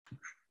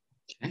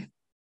Okay.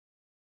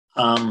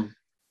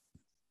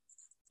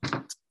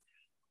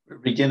 We're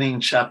beginning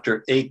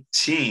chapter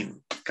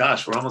 18.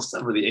 Gosh, we're almost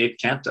done with the 8th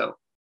canto.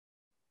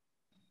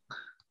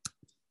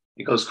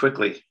 It goes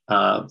quickly.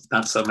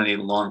 Not so many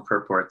long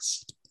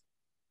purports.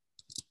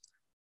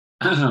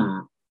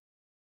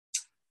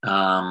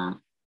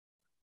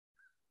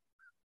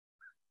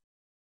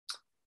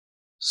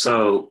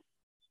 So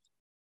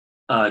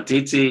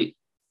Diti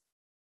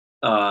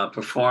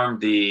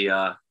performed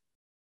the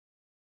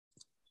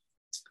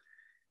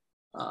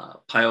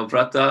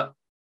Payovrata.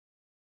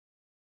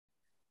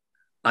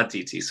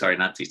 Aditi, sorry,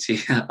 not Diti,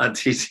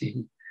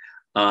 Aditi,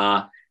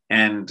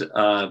 and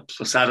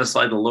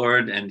satisfied the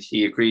Lord, and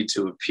he agreed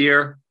to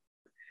appear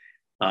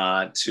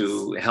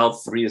to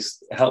help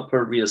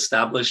her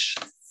reestablish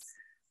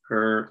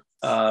her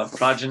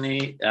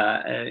progeny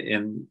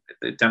in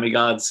the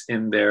demigods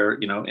in their,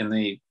 in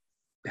the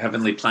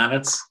heavenly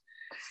planets.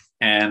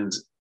 And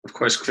of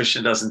course,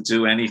 Krishna doesn't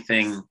do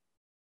anything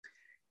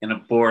in a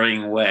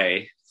boring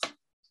way,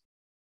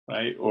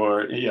 right?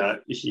 Or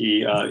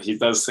he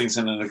does things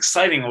in an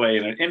exciting way,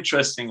 in an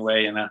interesting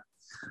way, in a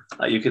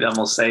you could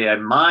almost say a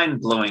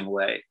mind-blowing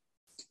way.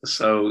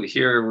 So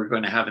here we're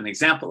going to have an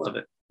example of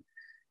it.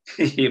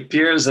 He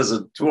appears as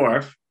a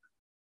dwarf,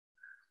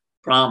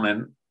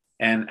 Brahmin,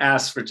 and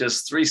asks for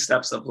just 3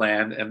 steps of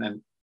land, and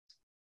then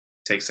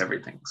takes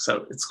everything.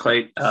 So it's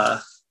quite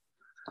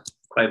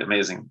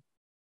amazing.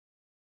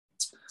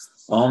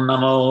 Om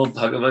Namo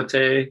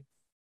Bhagavate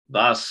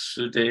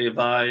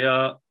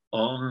Vasudevaya.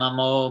 Om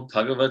Namo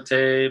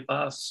Bhagavate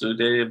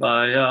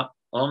Vasudevaya.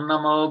 Om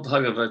Namo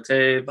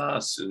Bhagavate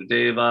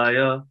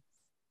Vasudevaya.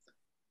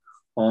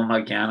 Om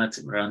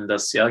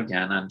Agyanatimirandasya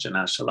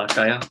Gyananjana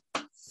Shalakaya.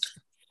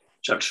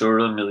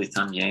 Chakshura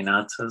Militam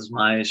Yena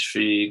Tasmai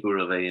Shri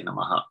Gurave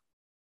Namaha.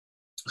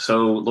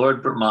 So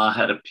Lord Brahma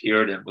had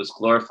appeared and was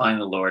glorifying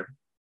the Lord,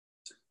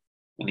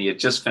 and he had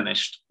just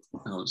finished.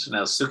 So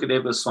now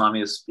Sukadeva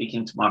Goswami is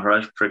speaking to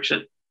Maharaj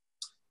Parikshit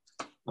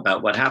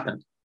about what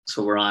happened.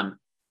 So we're on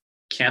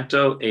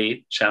Canto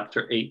 8,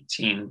 Chapter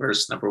 18,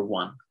 verse number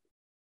 1.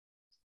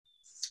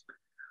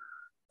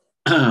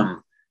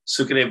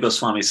 Sukadeva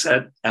Goswami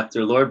said,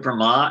 after Lord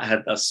Brahma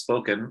had thus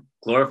spoken,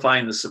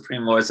 glorifying the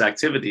Supreme Lord's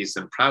activities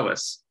and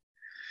prowess,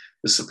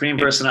 the Supreme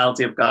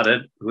Personality of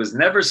Godhead, who is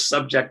never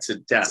subject to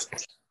death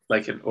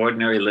like an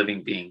ordinary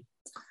living being,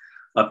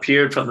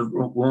 appeared from the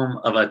womb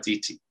of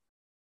Aditi.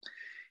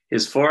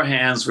 His 4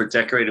 hands were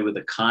decorated with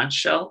a conch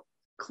shell,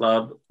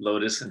 club,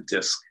 lotus, and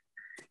disc.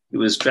 He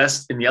was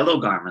dressed in yellow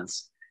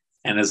garments,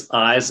 and his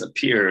eyes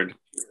appeared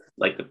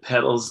like the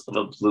petals of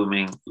a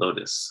blooming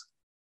lotus.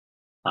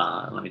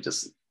 Let me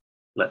just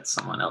let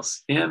someone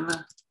else in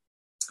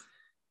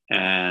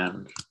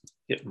and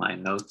get my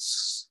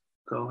notes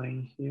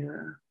going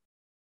here.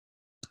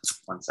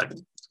 1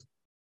 second.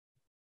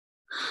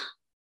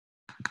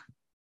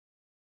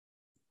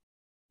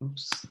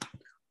 Oops.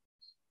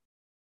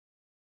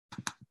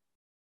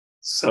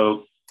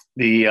 So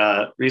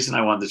the reason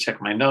I wanted to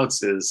check my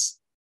notes is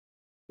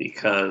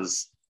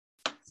because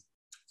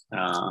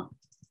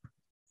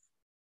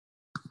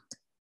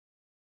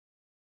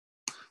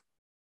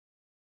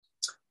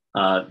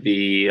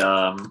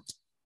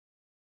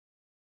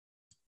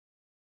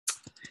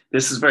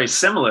this is very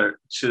similar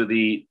to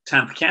the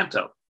 10th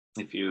canto.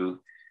 If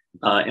you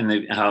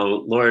how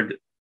Lord,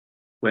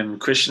 when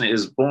Krishna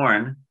is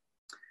born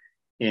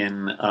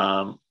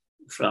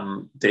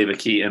from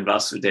Devaki and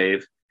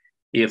Vasudeva,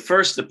 he at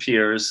first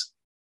appears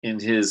in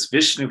his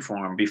Vishnu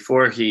form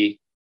before he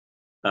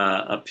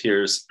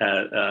takes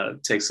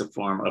the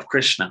form of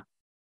Krishna.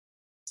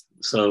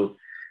 So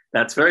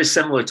that's very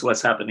similar to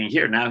what's happening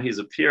here. Now he's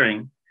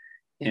appearing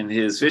in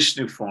his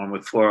Vishnu form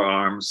with 4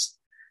 arms,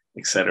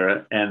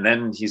 etc., and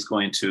then he's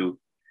going to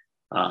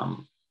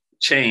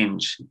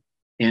change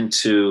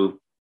into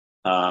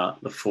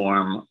the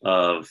form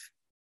of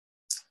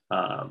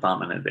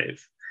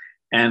Vamanadev.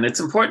 And it's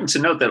important to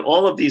note that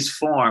all of these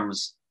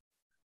forms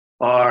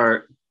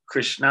are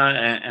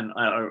Krishna and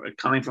are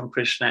coming from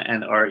Krishna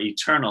and are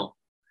eternal.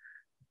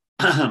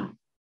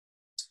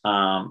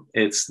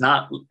 It's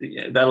not,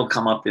 that'll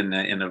come up in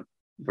a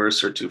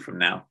verse or 2 from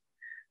now.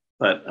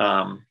 But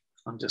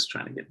I'm just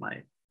trying to get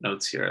my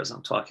notes here as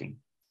I'm talking,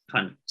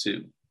 trying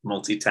to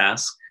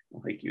multitask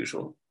like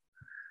usual.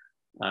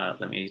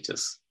 Let me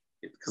just,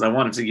 because I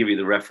wanted to give you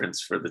the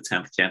reference for the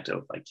 10th canto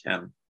if I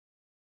can.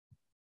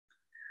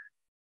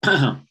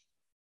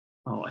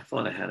 Oh, I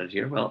thought I had it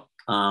here. Well,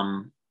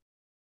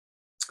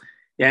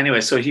 yeah.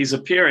 Anyway, so he's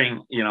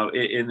appearing, in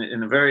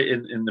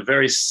the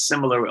very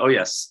similar. Oh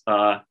yes,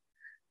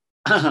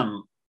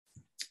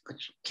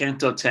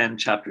 Canto 10,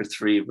 Chapter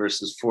 3,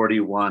 verses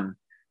 41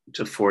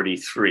 to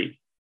 43.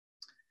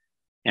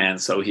 And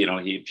so he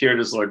appeared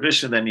as Lord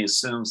Vishnu. Then he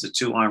assumes the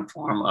 2-armed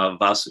form of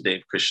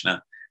Vasudeva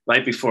Krishna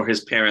right before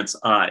his parents'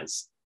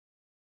 eyes.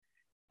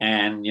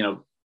 And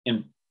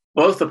in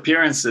both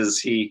appearances,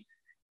 he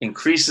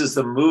increases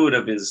the mood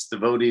of his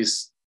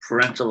devotees'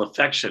 parental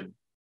affection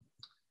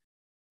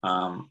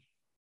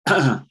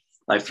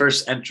by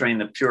first entering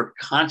the pure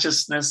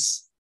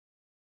consciousness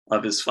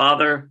of his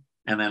father,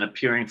 and then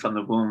appearing from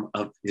the womb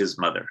of his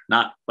mother,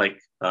 not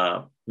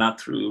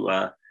through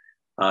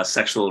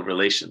sexual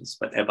relations,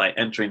 but by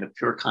entering the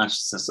pure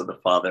consciousness of the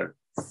father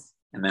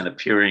and then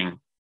appearing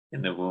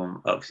in the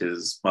womb of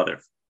his mother.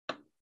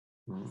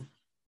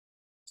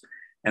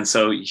 And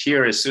so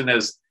here, as soon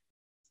as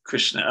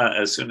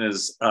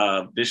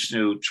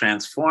Vishnu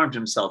transformed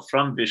himself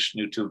from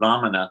Vishnu to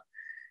Vamana,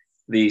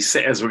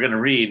 as we're going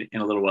to read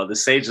in a little while, the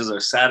sages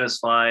are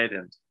satisfied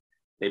and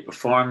they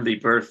perform the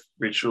birth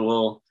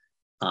ritual,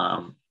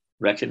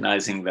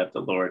 recognizing that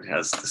the Lord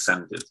has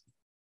descended.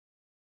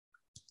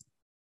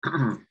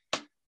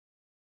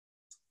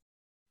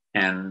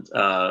 And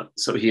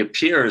so he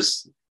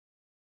appears.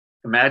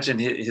 Imagine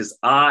his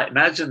eye.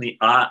 Imagine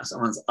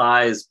someone's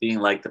eyes being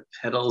like the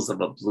petals of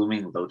a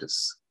blooming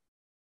lotus.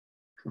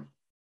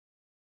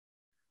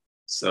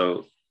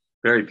 So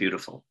very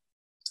beautiful.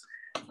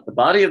 The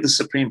body of the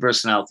Supreme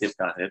Personality of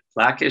Godhead,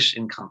 blackish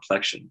in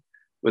complexion,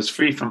 was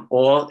free from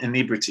all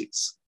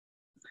inebrities.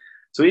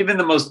 So even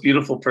the most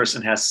beautiful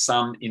person has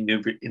some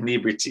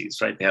inebrities,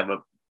 right? They have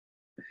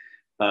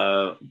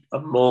a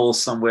mole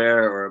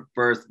somewhere or a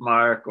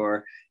birthmark,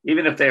 or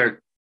even if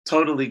they're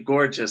totally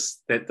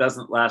gorgeous, that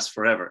doesn't last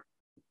forever.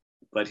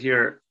 But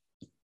here,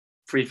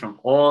 free from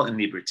all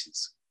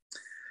inebrities.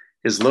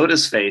 His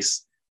lotus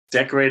face,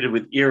 decorated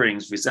with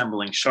earrings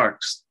resembling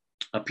sharks,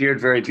 appeared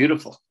very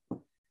beautiful.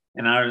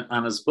 And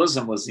on his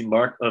bosom was the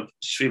mark of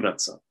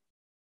Srivatsa.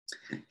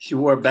 He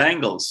wore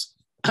bangles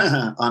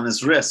on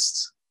his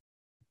wrists,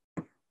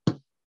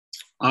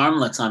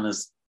 armlets on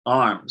his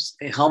arms,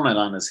 a helmet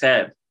on his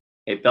head,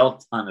 a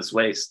belt on his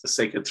waist, a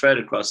sacred thread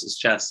across his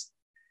chest,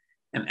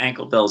 and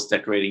ankle bells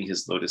decorating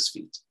his lotus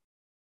feet.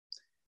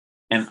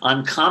 An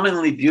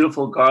uncommonly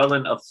beautiful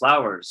garland of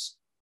flowers.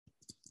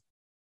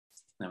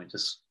 Let me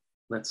just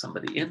let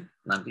somebody in,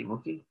 Nandi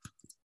Mukhi.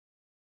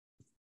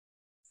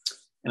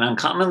 An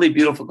uncommonly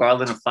beautiful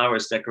garland of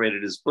flowers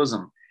decorated his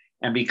bosom.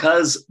 And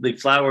because the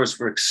flowers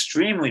were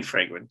extremely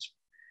fragrant,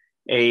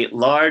 a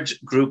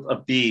large group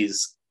of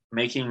bees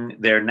making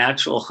their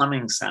natural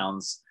humming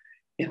sounds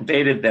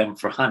invaded them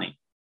for honey.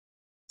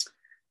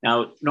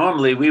 Now,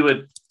 normally we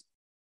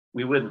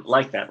wouldn't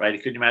like that,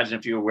 right? Could you imagine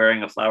if you were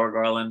wearing a flower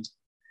garland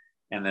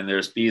and then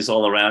there's bees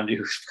all around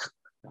you?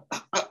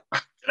 Get out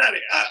of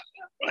here.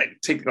 Right,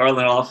 take the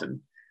garland off and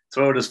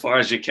throw it as far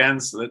as you can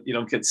so that you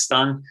don't get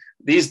stung.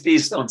 These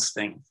bees don't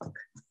sting.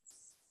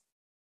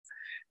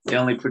 They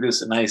only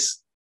produce a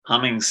nice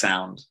humming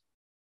sound.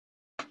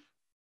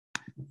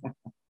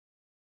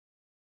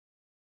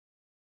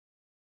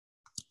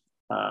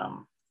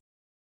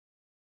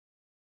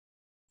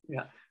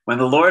 When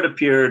the Lord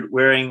appeared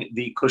wearing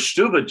the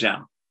Kaustuba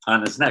gem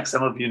on his neck,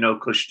 some of you know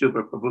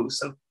Kaustuba Prabhu,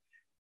 so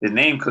the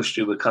name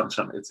Kaustuba comes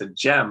from, it's a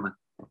gem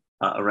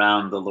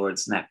around the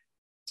Lord's neck.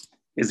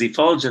 His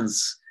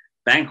effulgence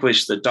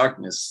vanquished the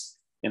darkness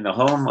in the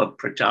home of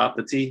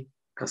Prajapati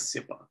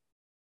Kasyapa.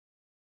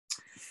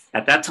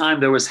 At that time,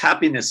 there was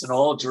happiness in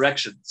all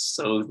directions.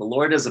 So the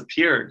Lord has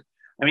appeared.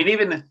 I mean,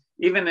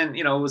 even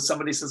in,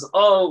 somebody says,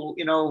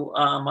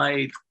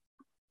 my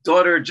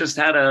daughter just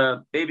had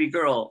a baby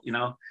girl,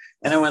 and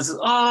everyone says,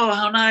 oh,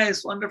 how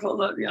nice,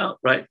 wonderful,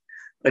 right?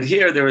 But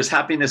here, there is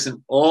happiness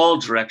in all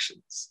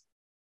directions.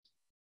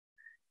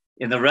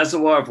 In the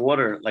reservoir of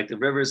water, like the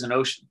rivers and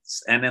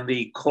oceans, and in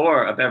the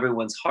core of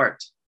everyone's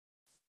heart.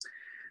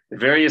 The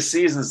various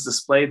seasons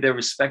displayed their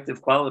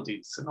respective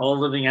qualities, and all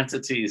living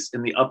entities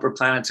in the upper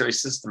planetary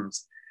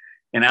systems,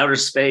 in outer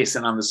space,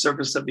 and on the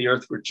surface of the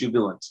earth were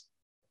jubilant.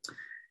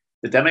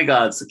 The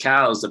demigods, the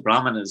cows, the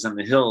brahmanas, and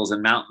the hills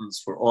and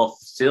mountains were all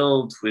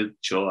filled with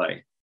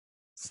joy.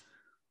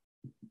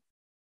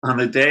 On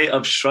the day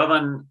of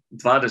Shravan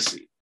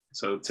Dvadasi,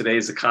 so today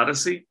is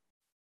Ekadasi,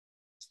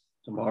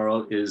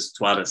 tomorrow is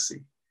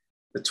Dwadasi,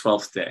 the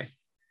 12th day.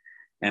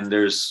 And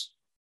there's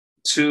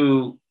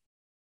 2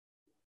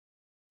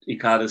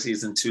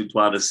 Ekadasis and 2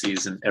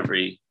 Dwadasis in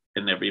every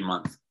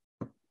month.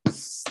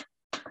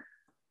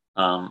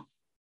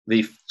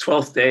 The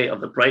 12th day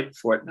of the bright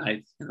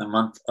fortnight in the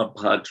month of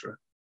Bhadra,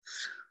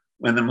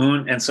 when the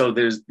moon, and so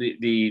there's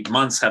the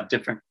months have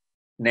different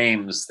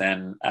names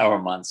than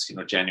our months,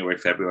 January,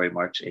 February,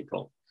 March,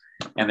 April.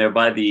 And they're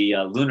by the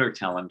lunar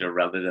calendar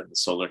rather than the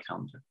solar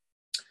calendar.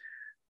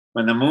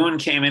 When the moon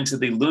came into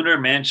the lunar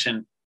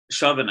mansion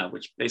Shavana,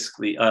 which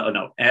basically,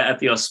 at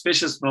the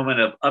auspicious moment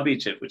of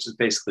Abhijit, which is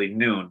basically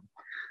noon,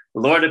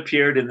 the Lord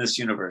appeared in this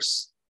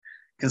universe.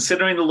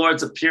 Considering the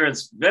Lord's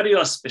appearance very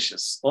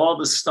auspicious, all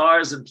the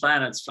stars and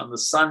planets from the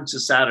sun to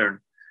Saturn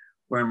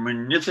were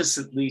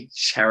magnificently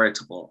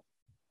charitable.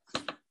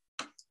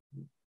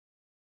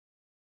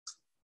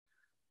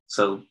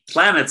 So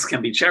planets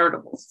can be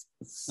charitable.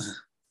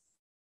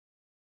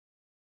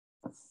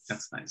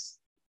 That's nice.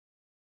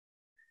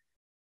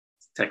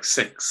 Text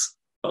 6.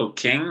 O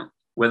king,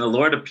 when the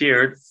Lord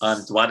appeared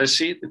on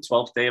Dwadashi, the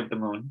 12th day of the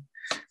moon,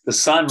 the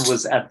sun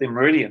was at the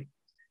meridian,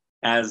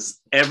 as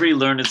every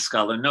learned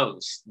scholar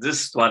knows.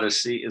 This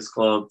Dwadashi is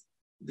called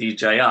the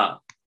Jaya.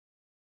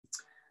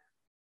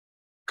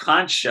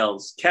 Conch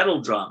shells,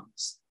 kettle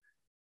drums,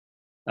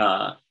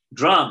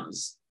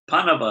 drums,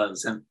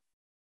 panavas, and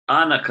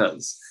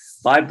anakas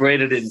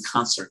vibrated in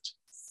concert.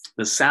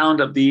 The sound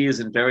of these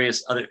and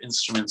various other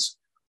instruments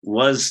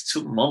was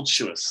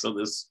tumultuous. So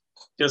this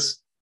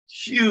just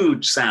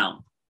huge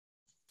sound.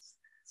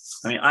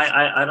 I mean,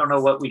 I don't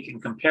know what we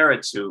can compare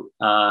it to.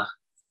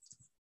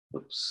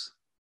 Oops.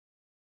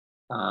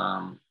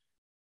 1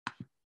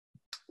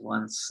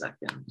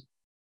 second.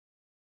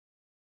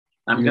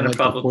 I'm going to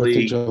probably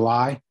 4th of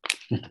July.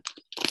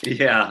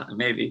 Yeah,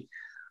 maybe.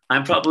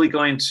 I'm probably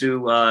going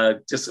to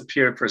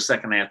disappear for a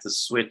second. I have to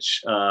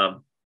switch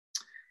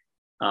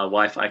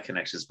Wi-Fi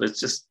connections, but it's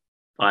just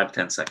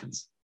 5-10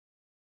 seconds.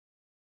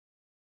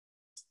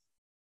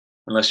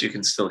 Unless you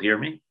can still hear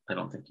me. I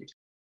don't think you can.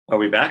 Are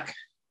we back?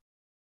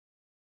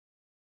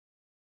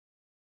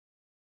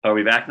 Are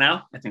we back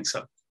now? I think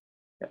so.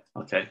 Yeah,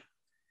 okay.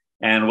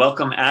 And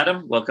welcome,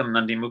 Adam. Welcome,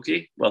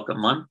 Nandimukhi.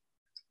 Welcome, Man.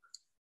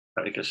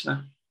 Hare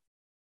Krishna.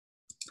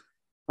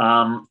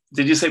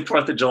 Did you say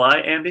 4th of July,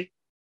 Andy?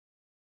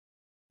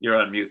 You're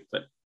on mute,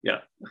 but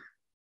yeah.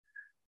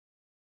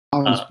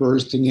 Bombs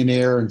bursting in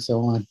air and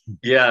so on.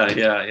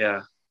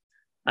 Yeah.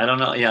 I don't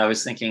know. Yeah, I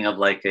was thinking of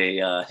like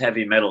a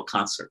heavy metal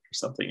concert or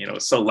something. You know,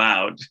 it's so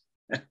loud.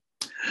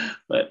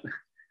 But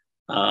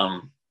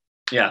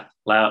yeah,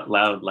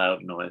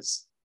 loud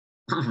noise.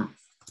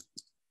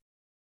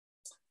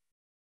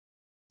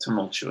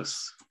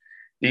 Tumultuous.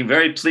 Being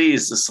very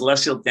pleased, the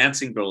celestial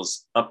dancing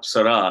girls,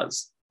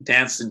 Apsaras,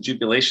 danced in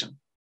jubilation.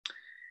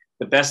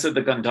 The best of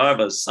the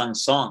Gandharvas sung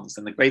songs,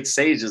 and the great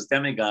sages,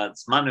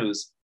 demigods,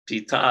 Manus,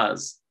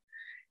 Pitas,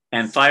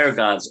 and fire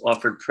gods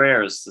offered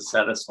prayers to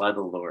satisfy the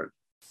Lord.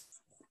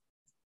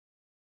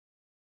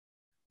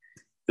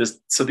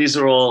 So these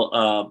are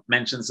all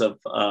mentions of,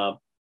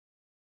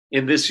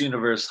 in this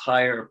universe,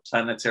 higher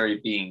planetary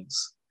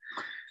beings.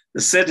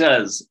 The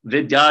Siddhas,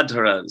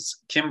 Vidyadharas,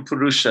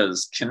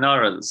 Kimpurushas,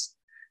 Kinnaras,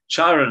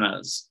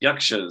 Charanas,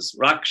 Yakshas,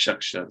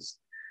 Rakshakshas,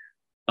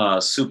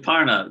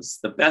 Suparnas,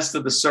 the best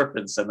of the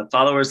serpents, and the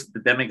followers of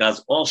the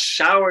demigods all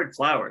showered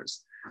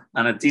flowers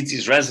on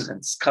Aditi's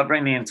residence,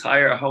 covering the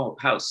entire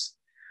house,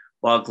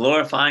 while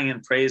glorifying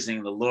and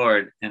praising the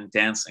Lord and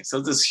dancing. So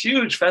this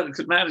huge feather,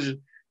 could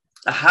imagine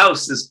the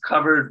house is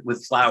covered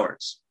with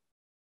flowers.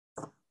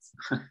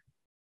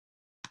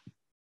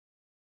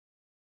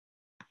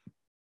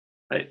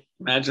 Right?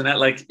 Imagine that,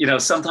 like, you know,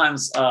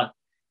 sometimes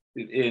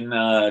in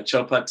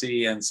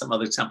Chopati and some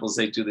other temples,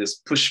 they do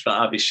this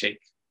Pushpa Abhishek,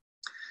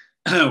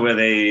 where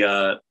they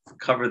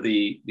cover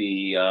the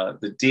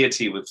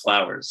deity with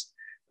flowers.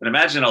 But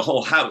imagine a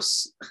whole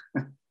house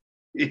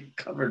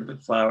covered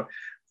with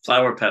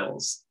flower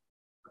petals,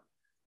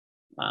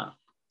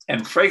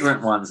 and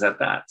fragrant ones at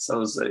that.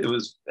 So it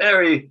was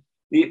very,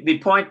 the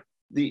point,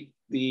 the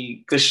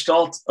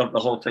gestalt of the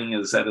whole thing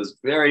is that it's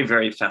very,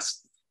 very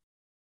festive.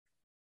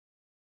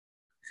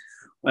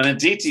 When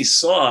Aditi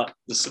saw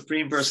the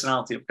Supreme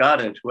Personality of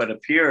Godhead, who had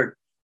appeared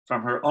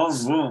from her own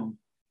womb,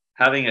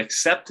 having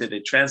accepted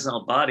a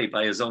transcendental body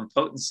by his own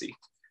potency,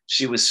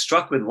 she was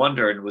struck with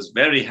wonder and was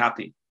very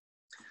happy.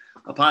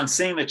 Upon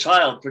seeing the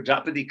child,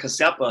 Prajapati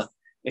Kasyapa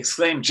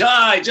exclaimed,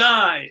 "Jai,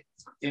 Jai,"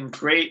 in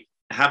great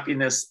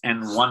happiness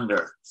and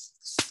wonder.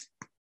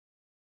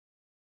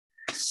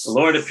 The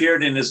Lord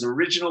appeared in his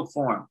original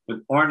form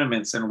with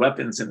ornaments and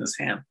weapons in his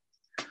hand.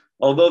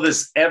 Although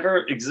this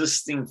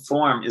ever-existing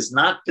form is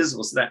not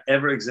visible, so that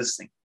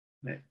ever-existing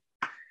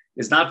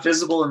is not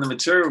visible in the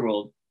material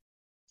world,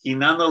 he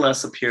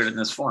nonetheless appeared in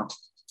this form.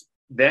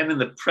 Then in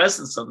the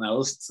presence of, now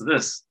listen to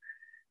this,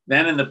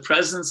 then in the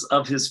presence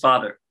of his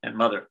father and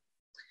mother,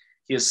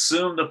 he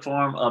assumed the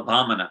form of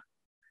Vamana,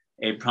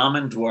 a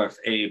Brahmin dwarf,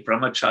 a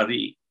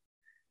brahmachari,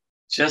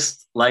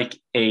 just like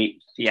a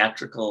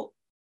theatrical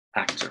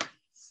actor.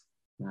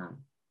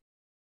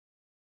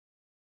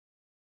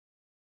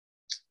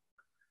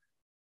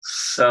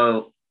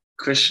 So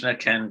Krishna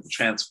can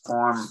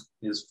transform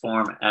his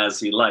form as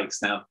he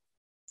likes. Now,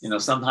 you know,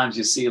 sometimes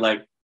you see,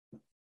 like,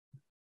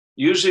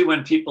 usually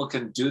when people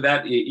can do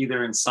that,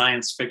 either in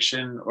science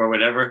fiction or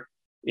whatever,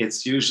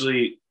 it's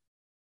usually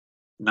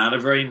not a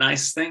very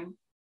nice thing,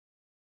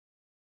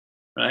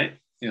 right?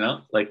 You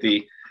know, like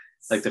the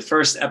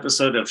first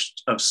episode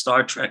of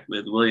Star Trek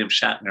with William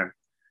Shatner,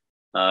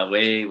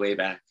 way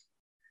back,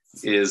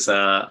 is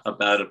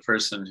about a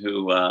person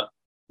who,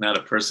 not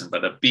a person,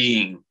 but a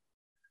being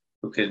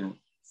who can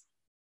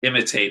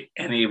imitate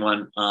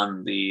anyone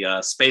on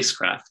the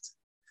spacecraft.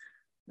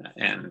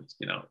 And,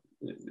 you know,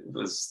 it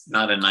was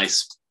not a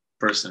nice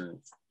person.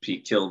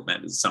 He killed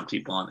some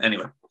people on,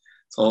 anyway,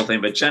 it's the whole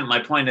thing. But my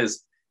point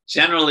is,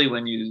 generally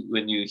when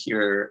you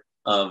hear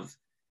of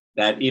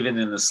that, even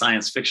in the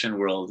science fiction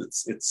world,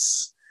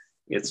 it's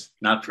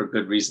not for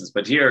good reasons.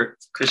 But here,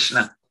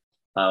 Krishna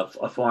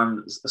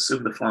assumed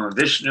the form of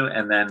Vishnu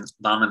and then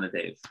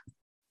Vamanadev.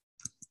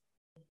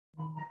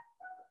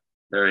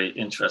 Very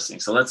interesting.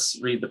 So let's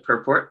read the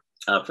purport.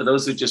 For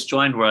those who just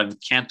joined, we're on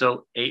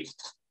Canto 8,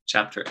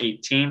 Chapter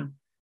 18,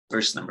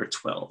 verse number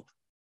 12.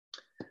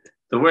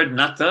 The word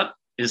Nata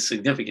is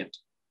significant.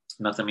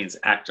 Nata means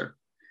actor.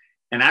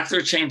 An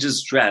actor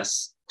changes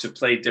dress to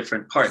play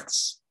different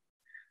parts.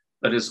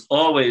 but is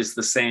always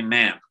the same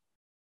man.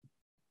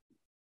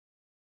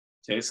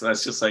 Okay, so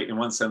that's just like, in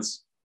one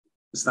sense,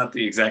 it's not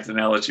the exact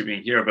analogy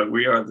being here, but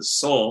we are the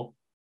soul,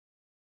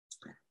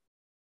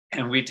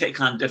 and we take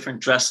on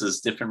different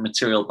dresses, different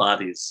material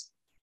bodies.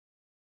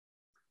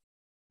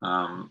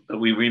 But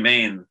we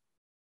remain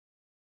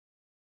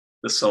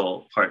the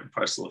soul, part and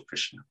parcel of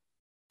Krishna.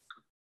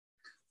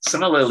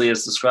 Similarly,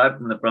 as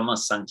described in the Brahma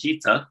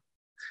Samhita,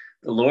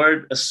 the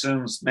Lord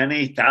assumes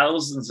many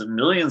thousands and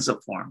millions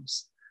of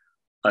forms.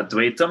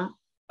 Advaitam,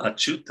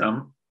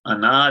 Achutam,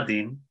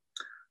 Anadim,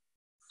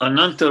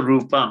 Ananta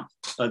Rupam,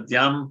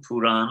 Adyam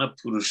Purana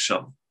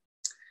Purusham.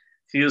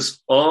 He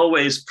is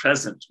always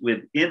present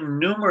with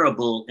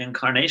innumerable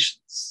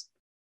incarnations.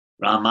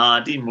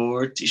 Ramadi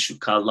Murti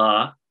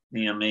Shukala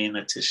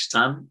Niyamena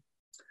Tishtan,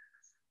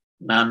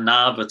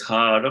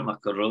 Nanavatara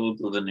Makaro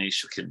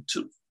Bhuvaneshu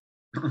Kintu.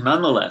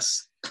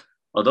 Nonetheless,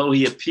 although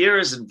he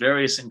appears in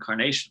various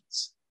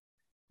incarnations,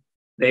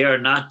 they are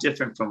not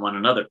different from one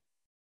another.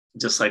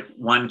 Just like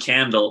one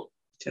candle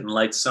can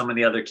light so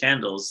many other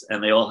candles,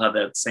 and they all have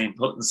that same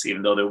potency,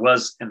 even though there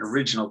was an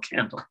original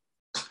candle.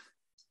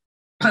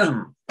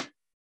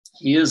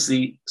 He is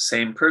the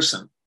same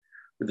person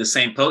with the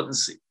same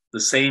potency, the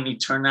same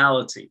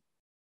eternality,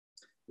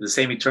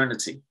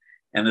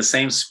 and the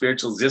same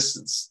spiritual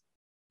existence.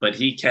 But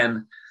he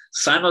can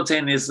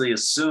simultaneously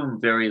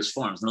assume various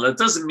forms. Now, that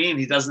doesn't mean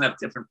he doesn't have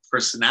different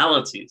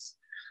personalities.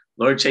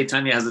 Lord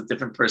Chaitanya has a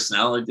different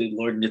personality.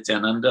 Lord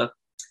Nityananda,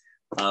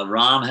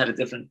 Ram had a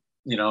different,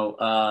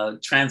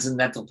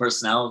 transcendental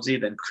personality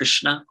than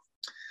Krishna.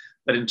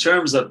 But in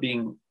terms of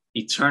being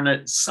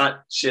eternal,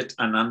 Sat Chit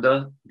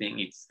Ananda,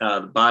 being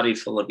the body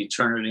full of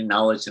eternity,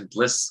 knowledge, and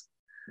bliss,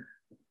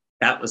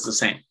 that was the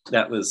same.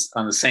 That was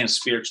on the same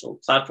spiritual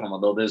platform,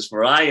 although there's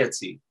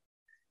variety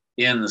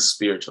in the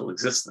spiritual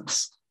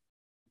existence.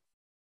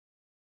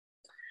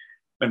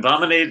 When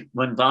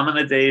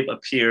Vamanadev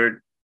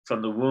appeared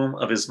from the womb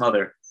of his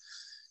mother,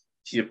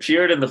 he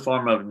appeared in the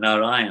form of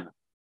Narayana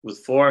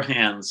with 4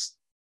 hands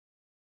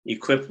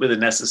equipped with the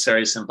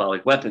necessary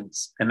symbolic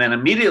weapons, and then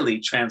immediately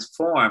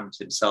transformed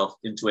himself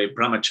into a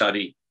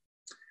brahmachari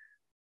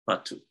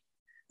Batu.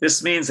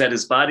 This means that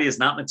his body is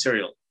not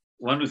material.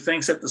 One who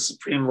thinks that the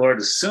Supreme Lord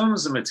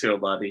assumes a material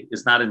body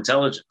is not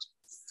intelligent.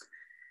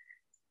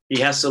 He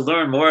has to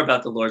learn more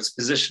about the Lord's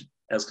position,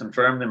 as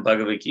confirmed in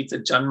Bhagavad Gita,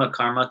 Janma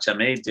Karma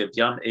Chame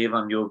Divyam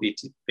Evam Yo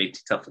Veti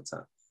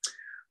Tafata.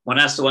 One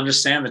has to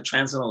understand the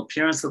transcendental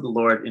appearance of the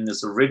Lord in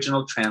his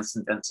original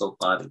transcendental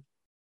body.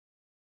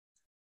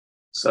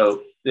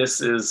 So this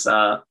is,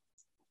 get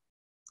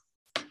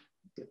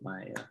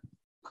my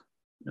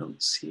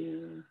notes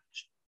here.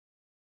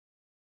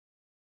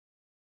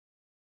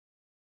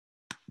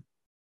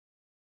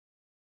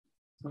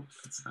 Oh,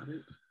 that's not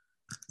it.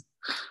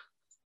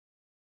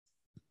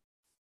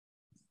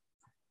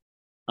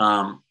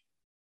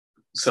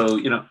 So,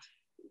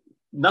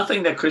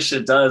 nothing that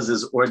Krishna does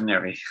is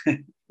ordinary,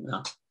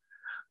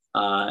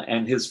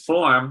 and his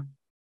form,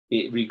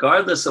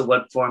 regardless of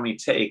what form he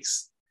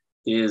takes,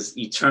 is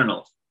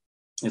eternal.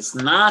 It's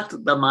not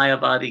the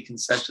Mayavadi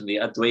conception, the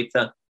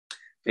Advaita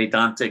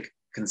Vedantic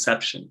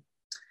conception,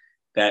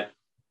 that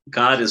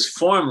God is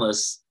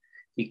formless.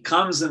 He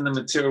comes in the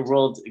material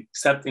world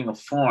accepting a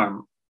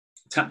form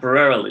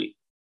temporarily,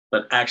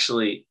 but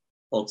actually,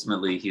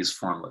 ultimately, he's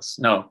formless.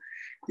 No,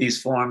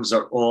 these forms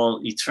are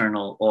all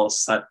eternal, all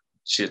Sat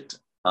Chit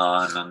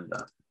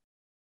Ananda.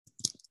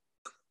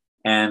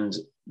 And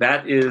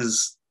that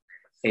is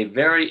a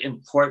very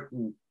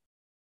important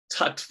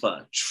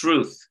tattva,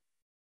 truth,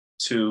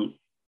 to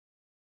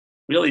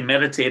really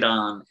meditate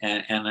on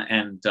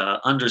and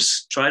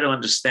try to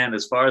understand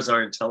as far as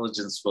our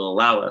intelligence will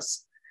allow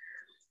us,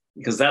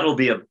 because that will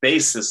be a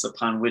basis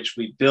upon which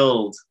we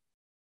build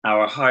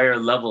our higher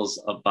levels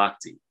of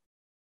bhakti.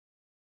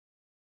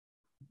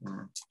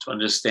 To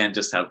understand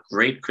just how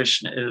great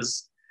Krishna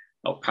is,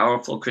 how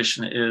powerful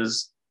Krishna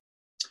is,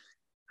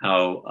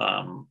 how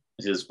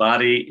his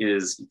body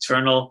is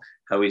eternal,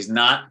 how he's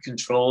not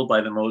controlled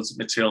by the modes of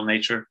material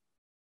nature.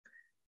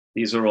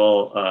 These are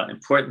all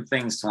important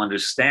things to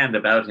understand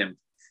about him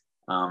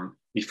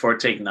before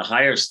taking the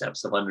higher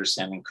steps of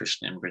understanding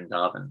Krishna in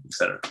Vrindavan,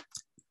 etc.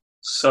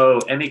 So,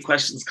 any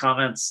questions,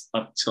 comments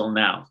up till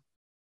now?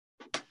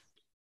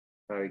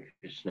 Hare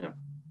Krishna.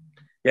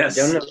 Yes.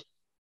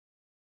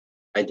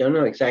 I don't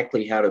know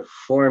exactly how to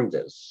form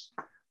this.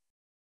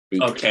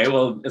 Okay,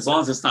 well, as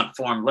long as it's not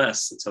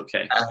formless, it's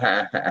okay.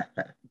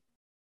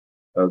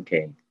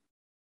 Okay.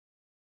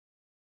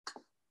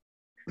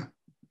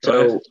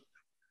 So,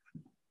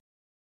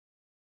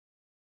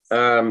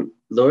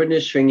 Lord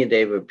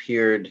Nrsingadeva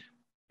appeared.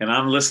 And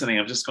I'm listening.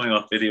 I'm just going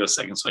off video a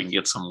second so I can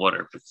get some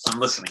water. But I'm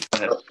listening.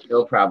 Go ahead.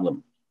 No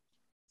problem.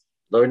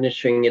 Lord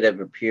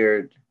Nrsingadeva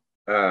appeared,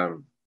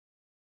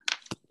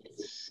 it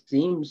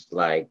seems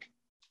like,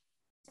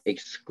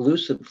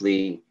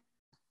 exclusively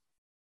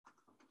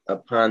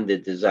upon the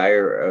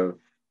desire of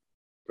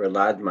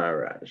Prahlad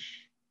Maharaj.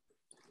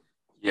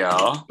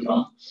 Yeah.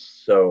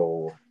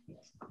 So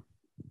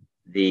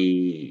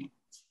the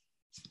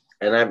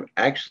and I've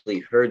actually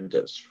heard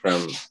this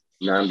from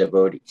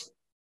non-devotee.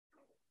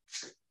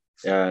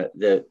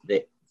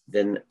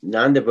 The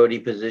non-devotee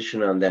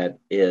position on that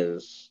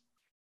is,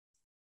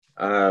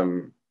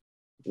 well,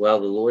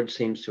 the Lord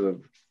seems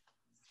to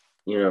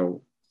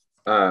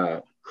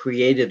have,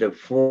 created a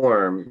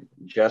form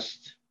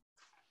just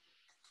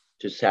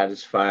to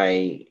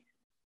satisfy,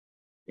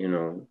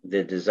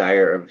 the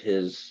desire of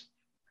his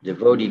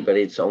devotee, but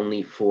it's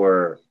only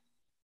for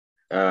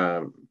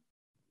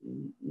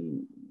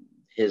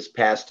his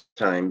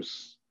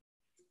pastimes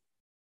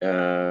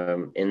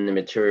in the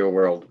material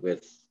world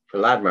with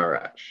Prahlad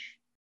Maharaj.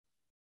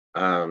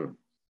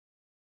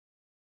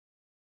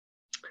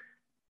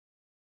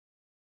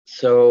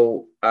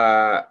 So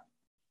I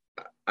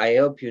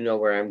hope you know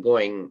where I'm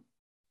going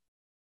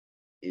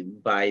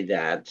by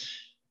that.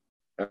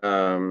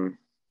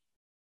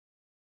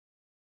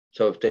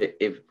 So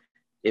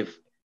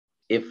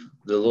if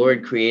the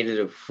Lord created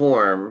a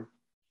form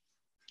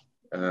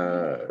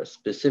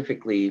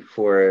specifically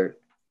for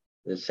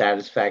the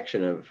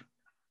satisfaction of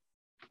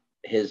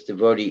his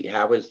devotee,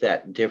 how is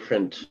that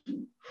different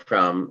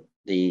from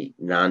the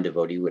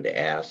non-devotee would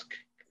ask?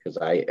 Because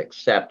I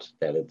accept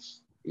that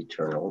it's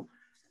eternal,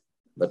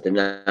 but the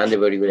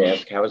non-devotee would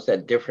ask, how is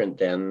that different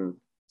than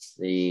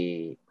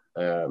the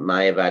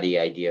Mayavadi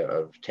idea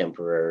of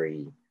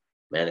temporary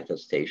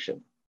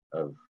manifestation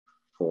of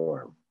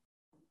form?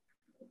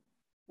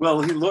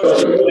 Well, Lord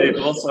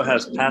Nrsimhadev also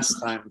has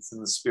pastimes in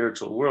the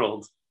spiritual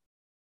world.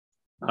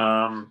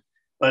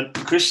 But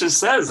Krishna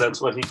says that's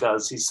what he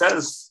does. He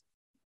says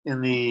I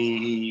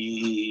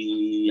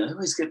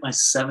always get my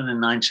 7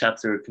 and 9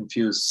 chapter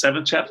confused.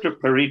 7th chapter,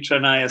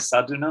 Paritranaya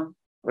Sadhunam,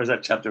 or is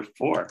that chapter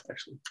 4,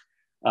 actually?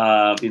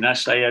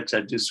 Vinashaya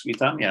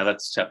Chadusvitam, yeah,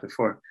 that's chapter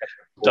 4.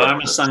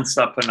 Dharma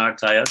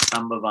Sangstapanartaya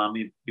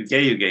Sambhavami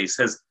Yuge Yuge. He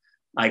says,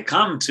 I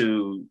come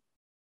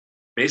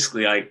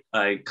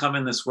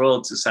in this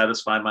world to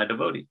satisfy my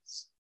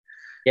devotees.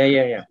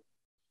 Yeah.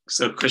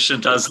 So Krishna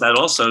does that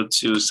also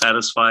to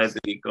satisfy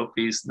the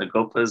gopis and the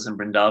gopas in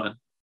Vrindavan.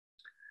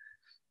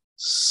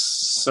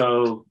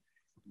 So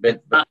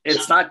but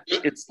it's not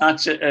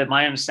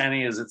my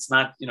understanding is it's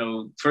not,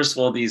 first of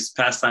all, these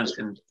pastimes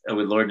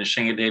with Lord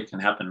Nrsimhadev can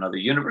happen in other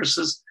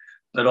universes,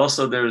 but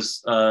also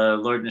there's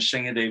Lord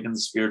Nrsimhadev in the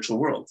spiritual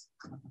world.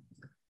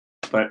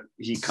 But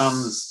he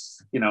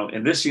comes,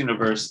 in this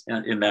universe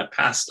in that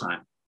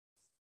pastime.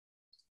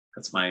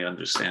 That's my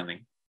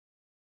understanding.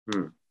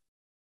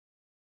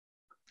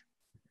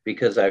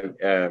 Because I've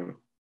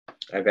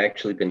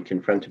actually been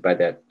confronted by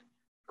that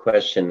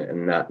question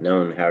and not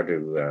known how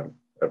to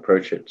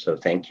approach it. So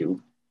thank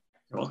you.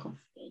 You're welcome.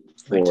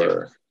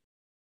 For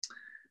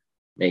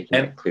making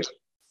it clear.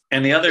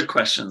 Any other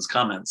questions,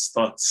 comments,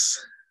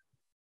 thoughts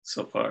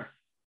so far?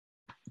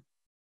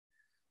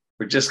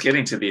 We're just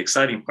getting to the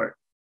exciting part.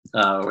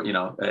 I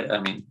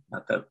mean,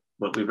 not that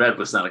what we read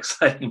was not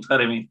exciting, but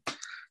I mean,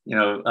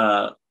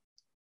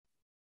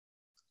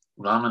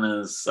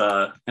 Ramana's,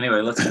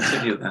 anyway, let's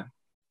continue then.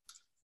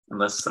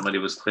 Unless somebody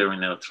was clearing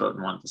their throat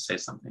and wanted to say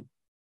something.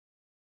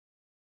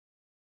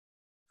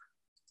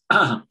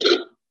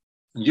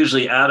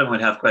 Usually Adam would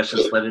have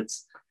questions, but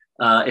it's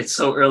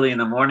so early in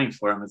the morning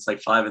for him. It's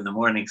like 5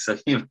 a.m, so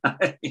he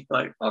might be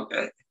like,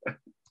 okay.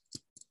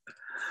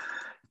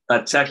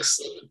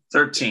 Text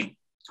 13.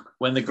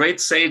 When the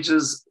great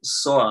sages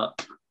saw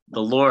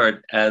the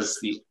Lord as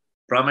the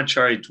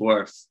brahmachari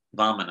dwarf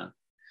Vamana,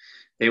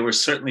 they were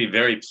certainly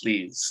very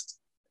pleased.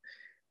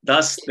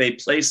 Thus, they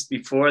placed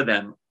before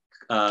them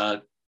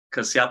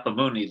Kasyapa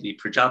Muni, the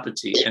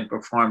Prajapati, and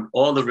performed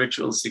all the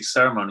ritualistic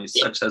ceremonies,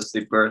 such as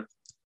the birth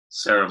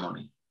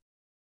ceremony.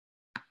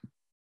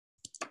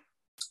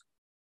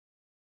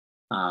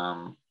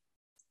 And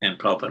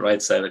Prabhupada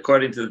writes that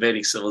according to the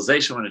Vedic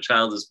civilization, when a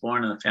child is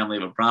born in the family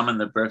of a Brahmin,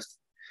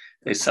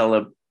 they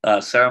celebrate a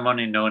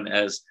ceremony known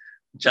as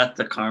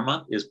Jata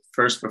Karma is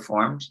first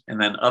performed, and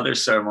then other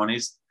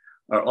ceremonies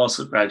are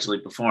also gradually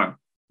performed.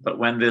 But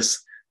when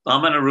this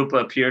Vamana Rupa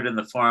appeared in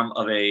the form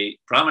of a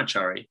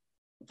brahmachari,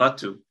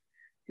 Vatu,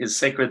 his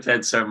sacred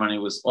head ceremony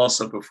was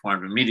also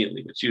performed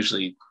immediately, which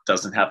usually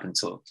doesn't happen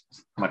until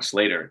much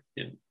later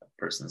in a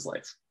person's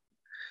life,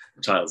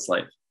 a child's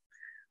life.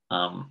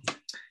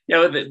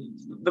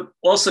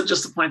 Also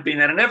just the point being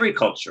that in every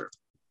culture,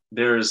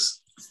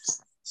 there's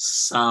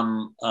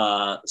some,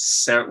 I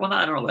don't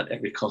know about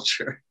every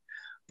culture,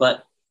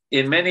 but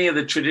in many of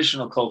the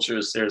traditional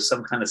cultures, there's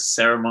some kind of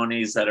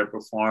ceremonies that are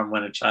performed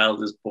when a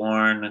child is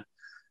born.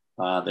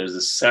 There's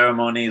the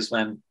ceremonies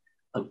when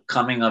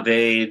coming of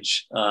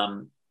age,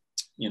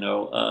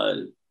 you're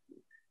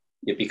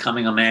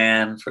becoming a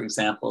man, for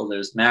example.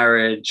 There's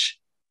marriage,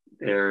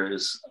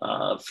 there's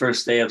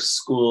first day of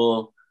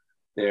school,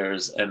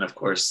 and of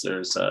course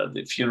there's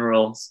the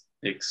funerals,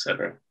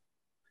 etc.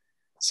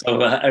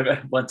 So I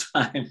read one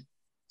time,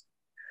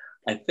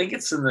 I think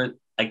it's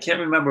I can't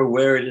remember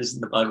where it is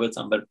in the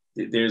Bhagavatam, but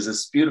there's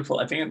this beautiful,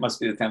 I think it must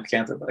be the 10th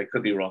canto, but I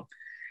could be wrong.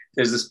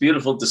 There's this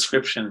beautiful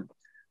description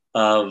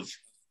of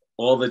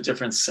all the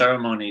different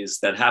ceremonies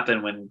that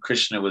happened when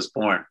Krishna was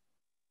born.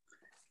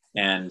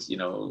 and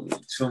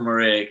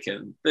turmeric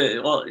and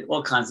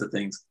all kinds of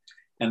things.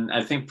 And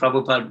I think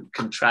Prabhupada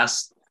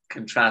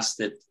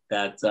contrasted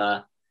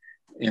that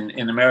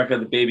in America,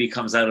 the baby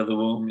comes out of the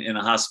womb in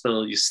a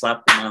hospital, you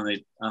slap them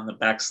on the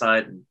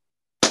backside, and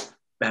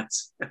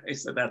that's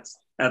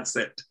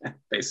it,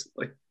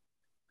 basically.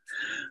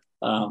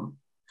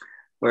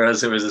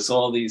 Whereas there was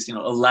all these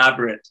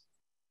elaborate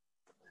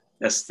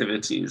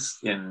festivities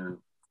in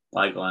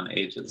bygone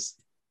ages.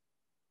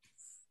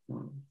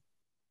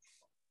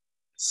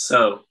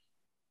 So,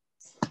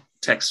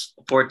 text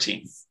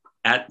 14.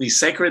 At the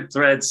sacred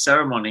thread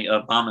ceremony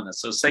of Vamana.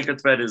 So sacred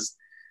thread is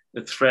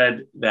the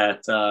thread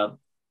that,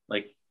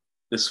 like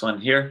this one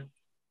here,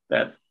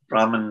 that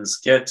Brahmins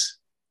get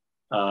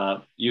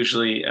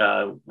usually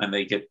when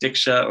they get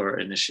Diksha or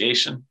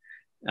initiation.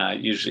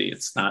 Usually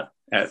it's not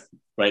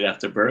right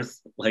after birth,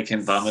 like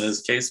in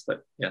Vamana's case,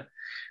 but yeah.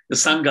 The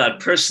sun god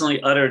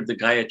personally uttered the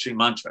Gayatri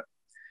mantra.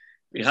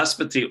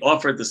 Brihaspati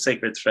offered the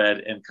sacred thread,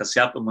 and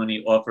Kasyapa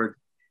Muni offered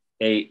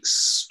a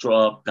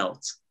straw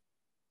belt.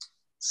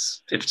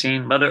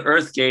 15. Mother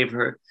Earth gave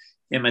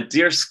him a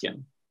deer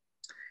skin.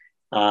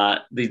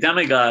 The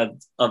demigod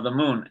of the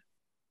moon,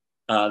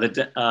 and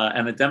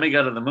the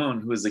demigod of the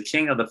moon, who is the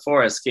king of the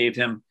forest, gave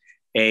him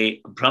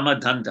a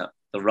Brahmadanda,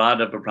 the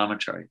rod of a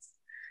brahmachari.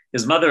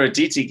 His mother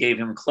Aditi gave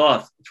him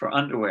cloth for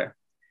underwear,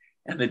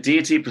 and the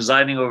deity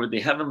presiding over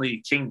the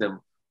heavenly kingdom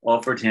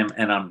offered him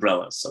an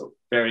umbrella. So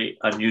very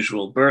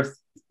unusual birth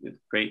with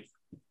great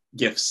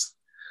gifts.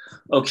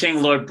 O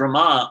King, Lord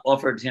Brahma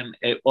offered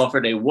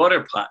a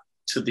water pot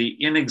to the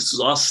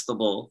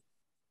inexhaustible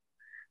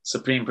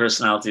Supreme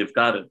Personality of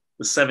Godhead.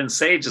 The 7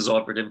 sages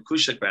offered him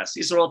kusha grass.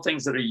 These are all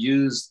things that are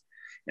used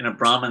in a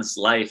Brahmin's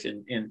life.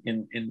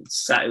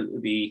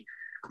 The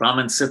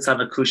Brahmin sits on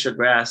the kusha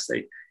grass.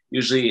 They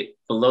usually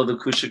below the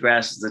kusha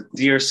grass is a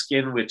deer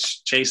skin,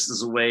 which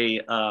chases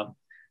away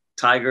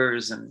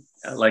tigers and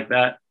like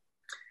that.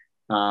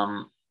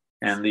 And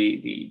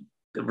the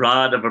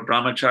rod of a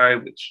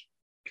brahmachari, which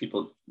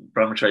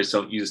brahmacharis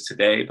don't use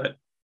today, but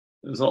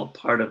it was all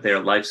part of their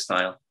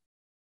lifestyle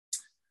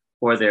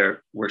or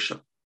their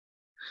worship.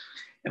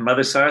 And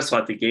Mother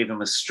Saraswati gave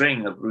him a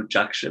string of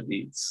Rujaksha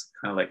beads,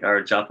 kind of like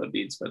our japa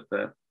beads, but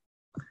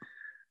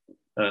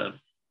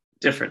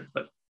different,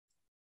 but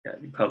yeah,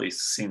 you've probably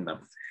seen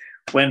them.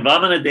 When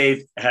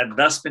Vamanadev had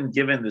thus been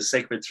given the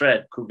sacred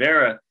thread,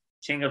 Kuvera,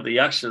 king of the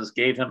Yakshas,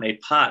 gave him a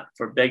pot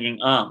for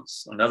begging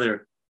alms,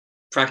 another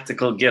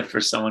practical gift for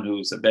someone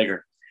who's a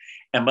beggar.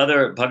 And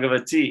Mother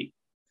Bhagavati,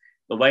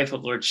 the wife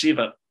of Lord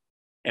Shiva,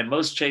 and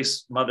most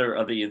chaste mother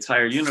of the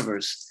entire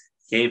universe,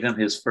 gave him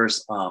his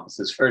first alms,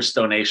 his first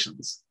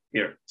donations.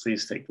 Here,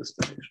 please take this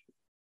donation.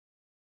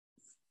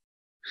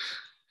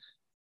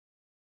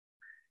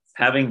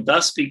 Having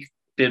thus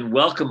been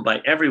welcomed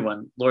by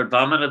everyone, Lord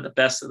Vamana, the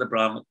best of the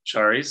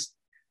brahmacharis,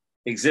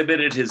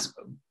 exhibited his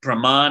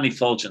Brahman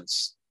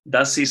effulgence.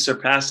 Thus he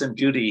surpassed in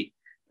beauty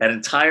that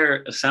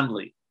entire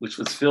assembly, which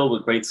was filled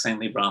with great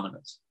saintly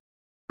brahmanas.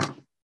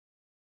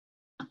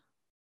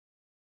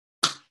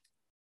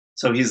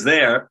 So he's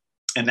there,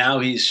 and now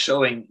he's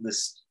showing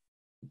this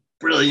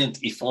brilliant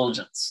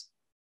effulgence.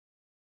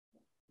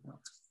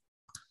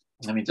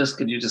 I mean,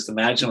 could you just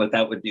imagine what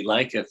that would be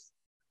like if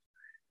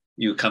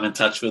you come in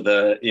touch with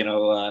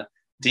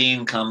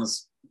Dean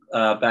comes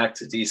back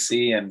to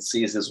DC and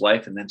sees his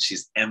wife, and then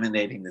she's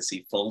emanating this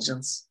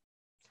effulgence.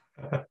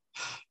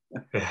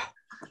 Yeah.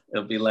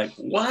 It'll be like,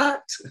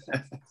 what?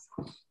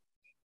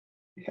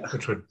 Yeah.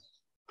 Which would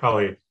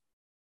probably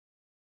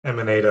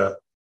emanate a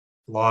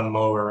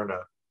lawnmower and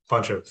a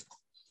bunch of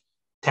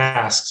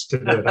tasks to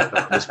do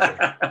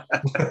that.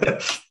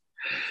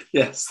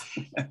 Yes.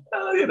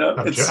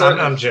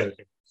 I'm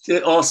joking.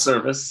 All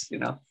service,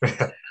 yeah,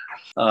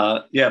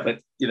 but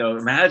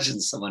imagine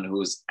someone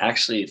who's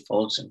actually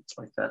effulgent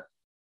like that.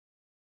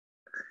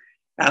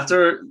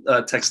 After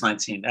text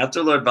 19,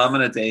 after Lord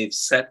Vamanadev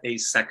set a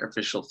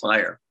sacrificial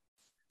fire,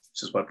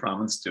 which is what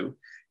Brahmins do,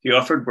 he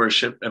offered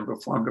worship and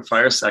performed a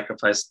fire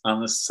sacrifice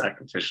on the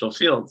sacrificial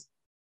field.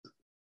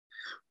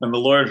 When the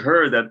Lord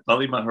heard that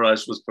Bali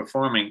Maharaj was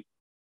performing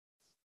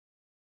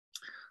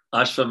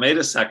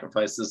Ashvamedha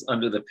sacrifices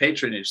under the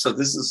patronage. So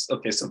this is,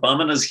 okay, so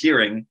Vamana's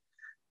hearing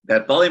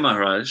that Bali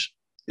Maharaj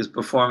is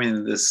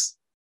performing this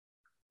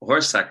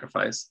horse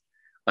sacrifice,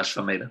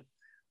 Ashvamedha,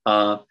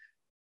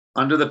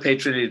 under the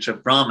patronage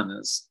of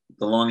Brahmanas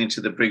belonging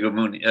to the Bhrigu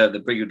Muni, the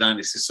Bhrigu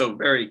dynasty, so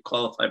very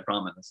qualified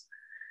Brahmanas.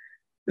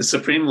 The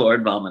Supreme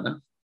Lord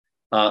Vamana,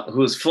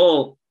 who is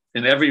full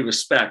in every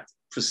respect,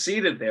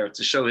 proceeded there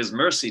to show his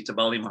mercy to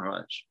Bali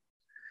Maharaj.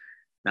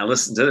 Now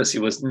listen to this. He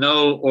was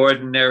no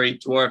ordinary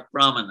dwarf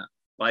Brahmana.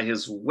 By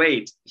his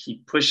weight,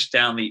 he pushed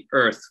down the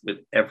earth with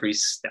every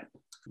step.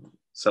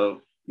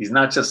 So he's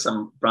not just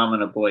some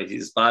Brahmana boy.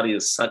 His body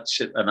is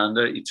Satchit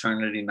Ananda,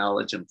 eternity,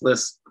 knowledge, and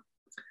bliss.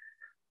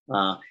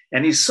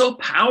 And he's so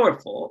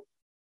powerful,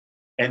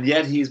 and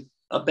yet he's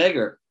a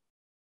beggar.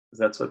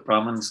 That's what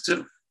Brahmins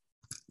do.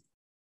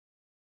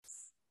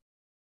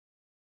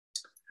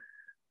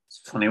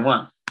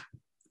 21.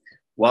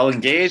 While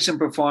engaged in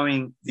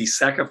performing the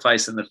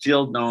sacrifice in the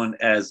field known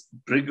as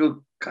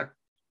Brigu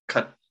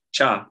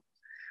Kacha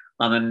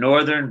on the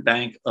northern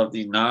bank of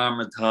the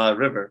Narmada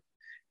River,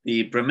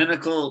 the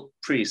Brahminical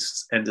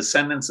priests and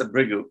descendants of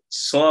Brigu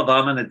saw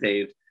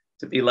Vamanadev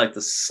to be like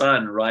the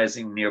sun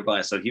rising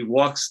nearby. So he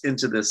walks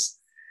into this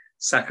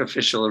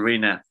sacrificial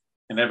arena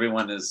and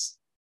everyone is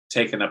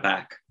taken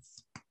aback.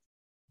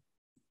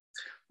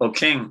 O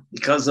king,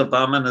 because of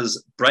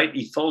Vamana's bright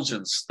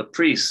effulgence, the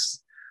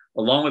priests,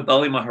 along with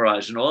Bali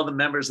Maharaj and all the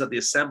members of the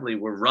assembly,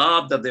 were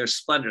robbed of their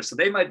splendor. So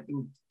they might be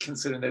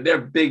considering that they're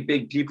big,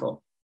 big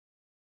people,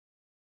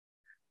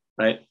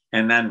 right?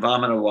 And then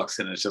Vamana walks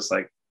in and it's just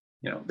like,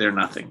 they're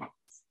nothing.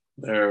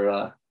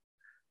 They're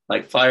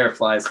like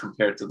fireflies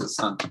compared to the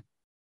sun.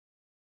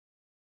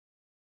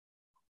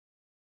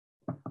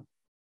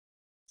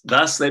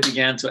 Thus, they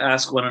began to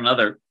ask one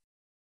another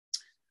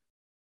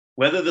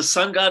whether the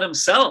sun god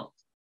himself,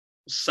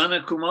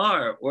 Sana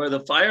Kumar, or the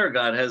fire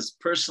god has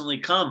personally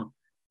come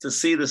to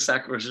see the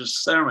sacrificial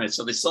ceremony.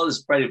 So they saw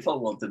this bright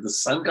effulgence. Well, did the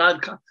sun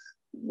god come?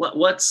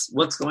 What's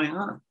going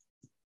on?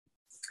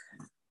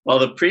 While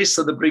the priests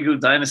of the Brigu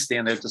dynasty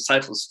and their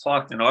disciples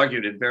talked and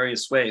argued in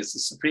various ways, the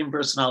Supreme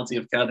Personality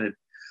of Godhead,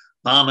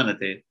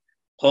 Vamanadev,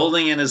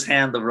 holding in his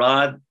hand the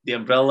rod, the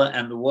umbrella,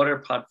 and the water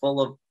pot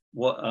full of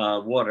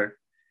water,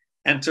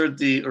 entered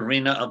the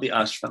arena of the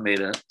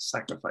Ashvamedha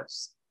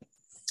sacrifice.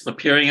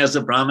 Appearing as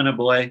a Brahmana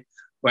boy,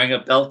 wearing a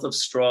belt of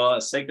straw,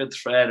 a sacred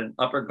thread, an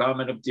upper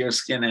garment of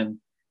deerskin, and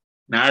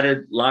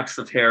matted locks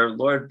of hair,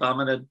 Lord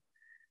Vamana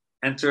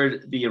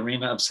entered the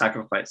arena of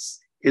sacrifice.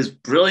 His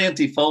brilliant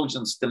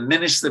effulgence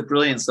diminished the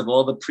brilliance of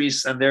all the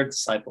priests and their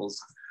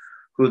disciples,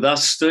 who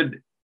thus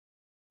stood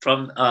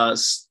from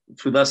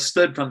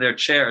their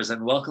chairs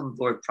and welcomed the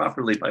Lord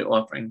properly by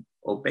offering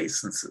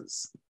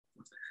obeisances.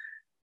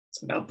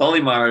 So now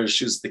Bali Maharaj,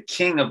 who's the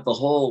king of the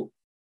whole,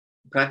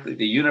 practically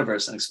the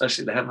universe, and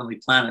especially the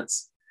heavenly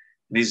planets,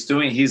 and he's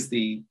doing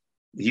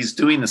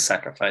the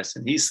sacrifice,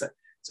 and he said,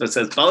 so it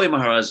says Bali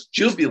Maharaj,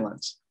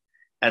 jubilant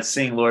at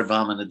seeing Lord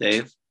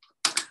Vamanadev,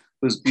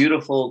 whose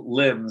beautiful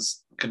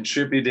limbs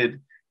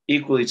contributed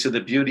equally to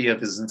the beauty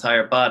of his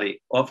entire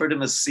body, offered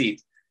him a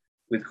seat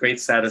with great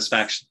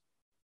satisfaction.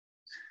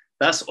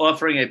 Thus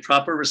offering a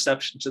proper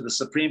reception to the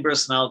Supreme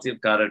Personality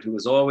of Godhead, who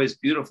was always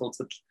beautiful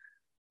to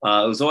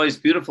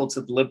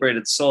the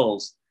liberated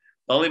souls,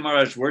 Bali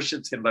Maharaj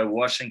worshipped him by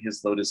washing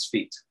his lotus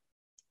feet.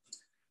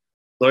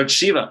 Lord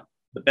Shiva,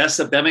 the best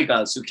of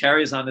demigods, who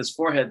carries on his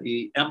forehead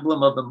the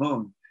emblem of the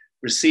moon,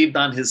 receives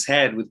on his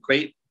head with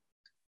great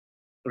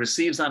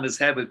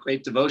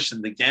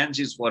devotion the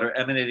Ganges water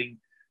emanating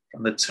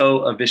from the toe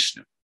of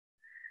Vishnu.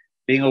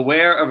 Being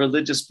aware of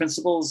religious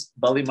principles,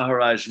 Bali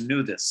Maharaj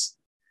knew this.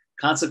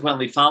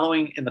 Consequently,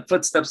 following in the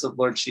footsteps of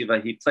Lord Shiva,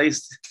 he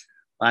placed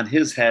on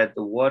his head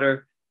the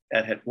water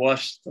that had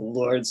washed the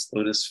Lord's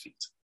lotus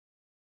feet.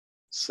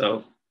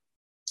 So,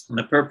 in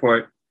the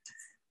purport,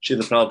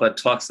 Srila Prabhupada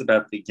talks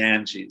about the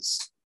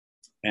Ganges,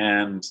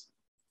 and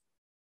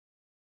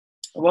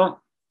I won't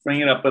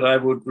bring it up, but I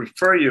would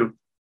refer you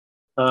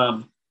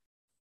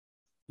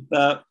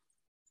that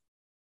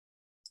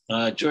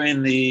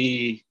during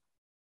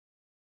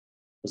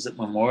was it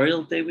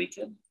Memorial Day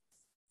weekend?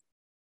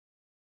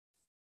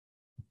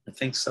 I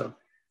think so.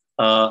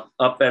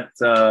 Up at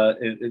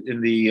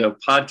in the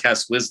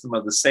podcast Wisdom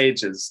of the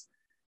Sages,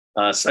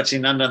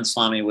 Sachinandan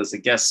Swami was a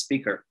guest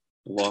speaker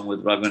along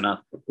with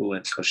Raghunath Prabhu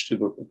and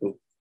Kaustuba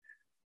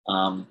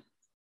Prabhu.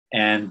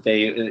 And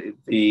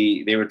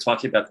they were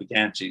talking about the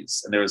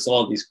Ganges, and there was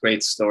all these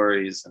great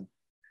stories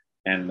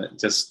and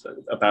just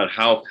about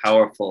how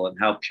powerful and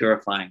how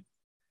purifying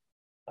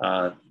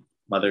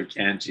Mother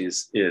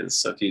Ganges is.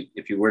 So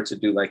if you were to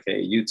do like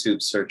a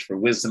YouTube search for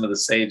Wisdom of the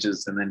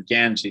Sages and then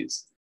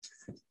Ganges,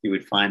 you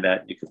would find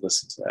that. You could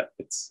listen to that.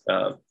 It's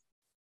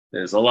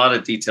there's a lot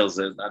of details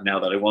now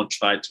that I won't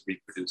try to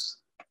reproduce.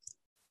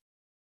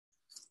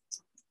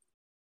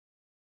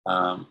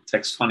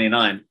 Text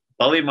 29.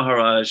 Bali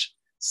Maharaj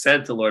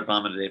said to Lord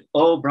Vamanadev,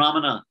 "O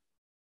Brahmana,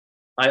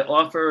 I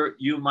offer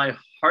you my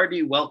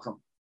hearty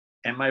welcome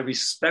and my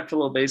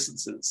respectful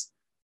obeisances.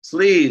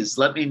 Please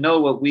let me know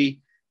what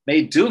we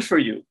may do for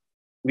you.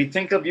 We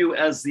think of you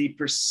as the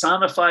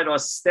personified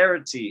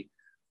austerity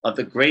of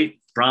the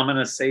great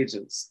Brahmana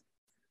sages.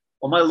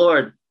 O my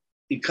Lord,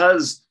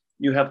 because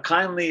you have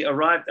kindly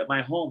arrived at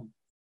my home,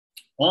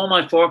 all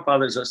my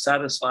forefathers are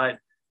satisfied.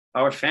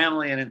 Our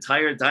family and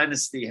entire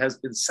dynasty has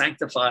been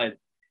sanctified,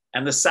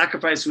 and the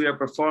sacrifice we are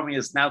performing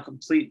is now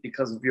complete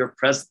because of your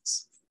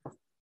presence.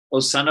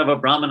 O son of a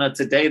Brahmana,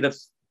 today the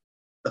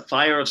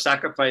fire of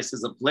sacrifice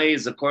is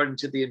ablaze according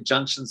to the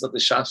injunctions of the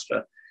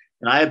Shastra,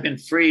 and I have been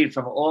freed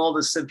from all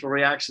the sinful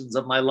reactions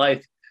of my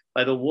life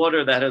by the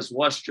water that has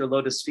washed your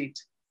lotus feet.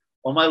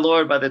 O my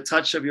Lord, by the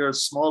touch of your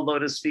small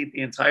lotus feet,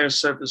 the entire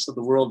surface of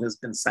the world has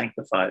been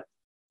sanctified.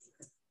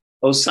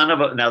 O son of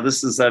a..." Now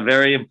this is a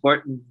very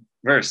important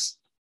verse,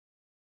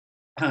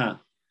 because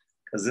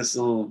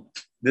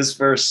this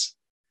verse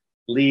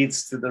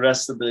leads to the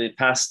rest of the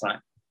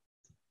pastime.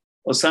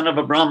 O son of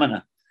a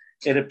Brahmana,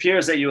 it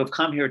appears that you have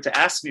come here to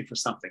ask me for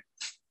something.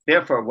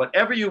 Therefore,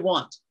 whatever you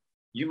want,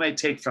 you may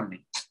take from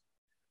me.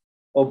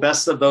 O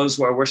best of those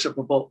who are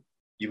worshipable,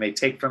 you may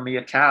take from me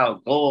a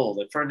cow, gold,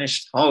 a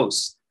furnished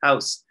house,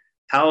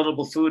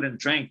 palatable food and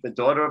drink, the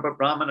daughter of a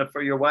Brahmana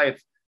for your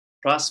wife,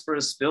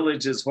 prosperous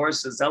villages,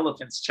 horses,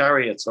 elephants,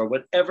 chariots, or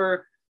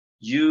whatever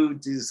you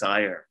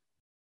desire.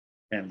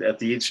 And at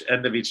the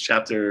end of each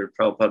chapter,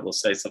 Prabhupada will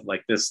say something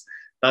like this.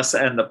 Thus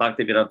end the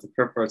Bhaktivedanta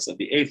purports of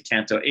the 8th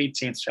canto,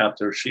 18th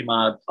chapter,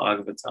 Srimad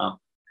Bhagavatam,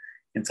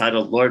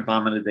 entitled Lord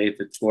Vamanadev,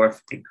 the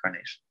dwarf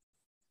incarnation.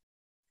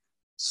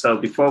 So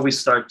before we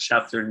start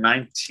chapter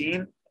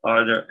 19,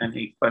 are there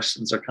any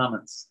questions or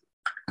comments?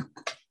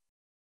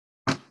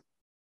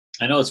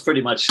 I know it's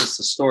pretty much just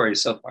a story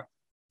so far.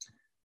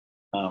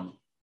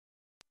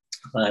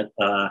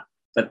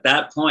 But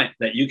that point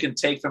that you can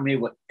take from me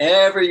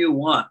whatever you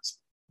want,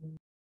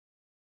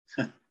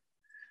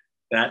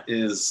 that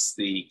is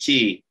the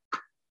key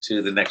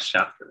to the next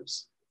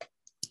chapters.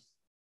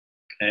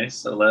 Okay,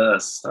 so let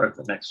us start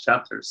the next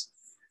chapters.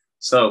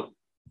 So,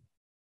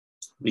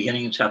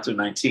 beginning in chapter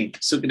 19,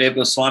 Sukadeva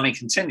Goswami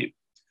continued.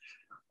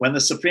 When the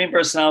Supreme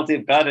Personality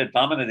of Godhead,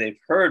 Vamanadev,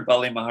 heard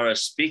Bali Maharaj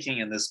speaking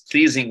in this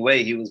pleasing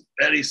way, he was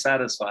very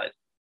satisfied.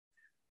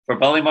 For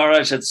Bali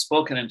Maharaj had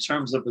spoken in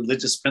terms of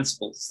religious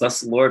principles.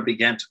 Thus the Lord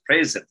began to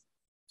praise him.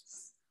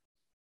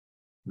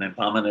 And then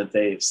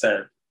Vamanadev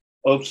said,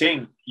 O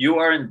king, you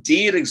are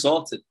indeed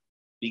exalted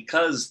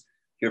because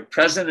your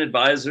present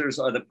advisors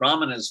are the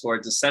Brahmanas who are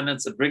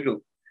descendants of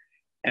Bhrigu,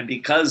 and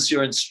because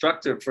your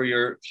instructor for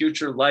your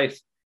future life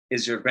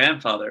is your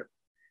grandfather,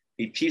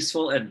 the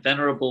peaceful and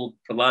venerable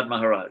Prahlad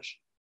Maharaj.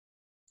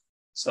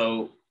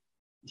 So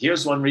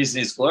here's one reason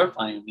he's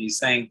glorifying him. He's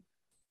saying,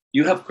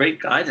 you have great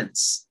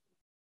guidance.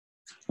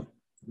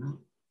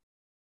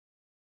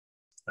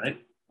 Right?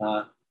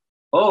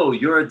 Oh,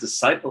 you're a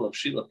disciple of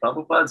Srila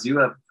Prabhupada's. You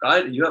have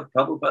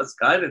Prabhupada's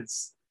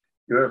guidance.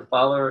 You're a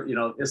follower,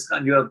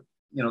 ISKCON, you have,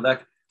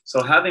 that.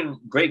 So having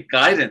great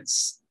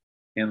guidance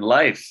in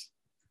life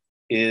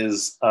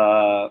is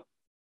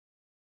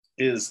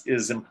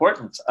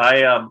important.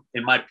 I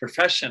in my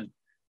profession,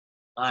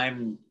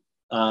 I'm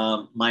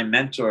my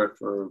mentor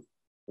for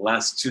the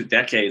last 2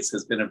 decades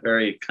has been a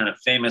very kind of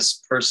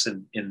famous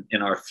person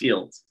in our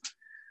field.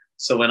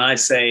 So when I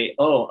say,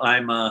 "Oh,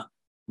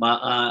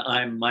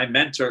 my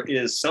mentor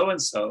is so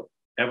and so,"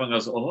 everyone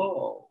goes,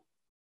 "Oh,"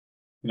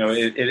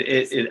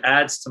 it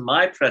adds to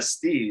my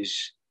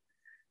prestige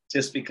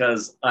just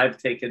because I've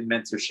taken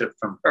mentorship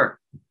from her,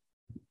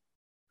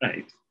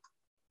 right?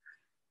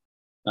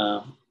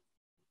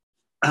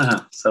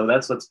 So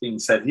that's what's being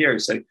said here.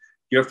 So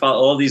you're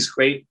all these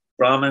great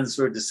Brahmins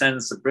who are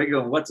descendants of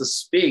Bhrigu, and what to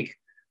speak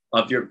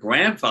of your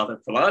grandfather,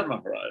 Prahlad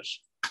Maharaj,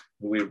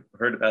 who we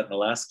heard about in the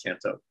last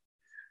canto.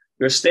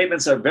 Your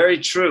statements are very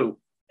true,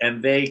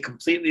 and they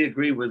completely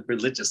agree with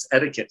religious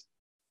etiquette.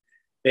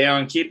 They are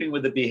in keeping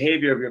with the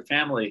behavior of your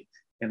family,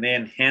 and they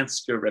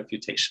enhance your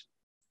reputation.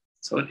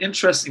 So an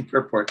interesting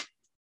purport.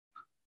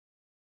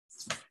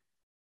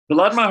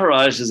 Prahlad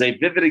Maharaj is a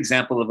vivid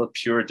example of a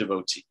pure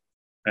devotee,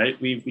 right?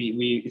 We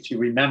if you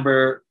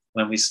remember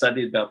when we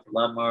studied about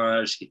Prahlad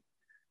Maharaj,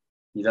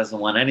 he doesn't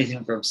want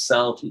anything for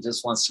himself. He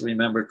just wants to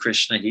remember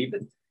Krishna. He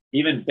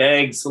even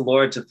begs the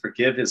Lord to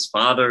forgive his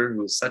father,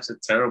 who was such a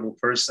terrible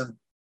person.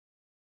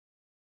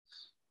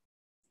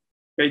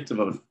 Great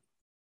devotee.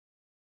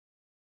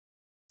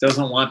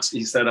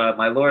 He said,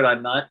 my Lord,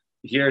 I'm not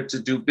here to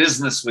do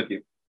business with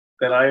you,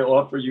 that I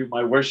offer you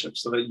my worship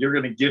so that you're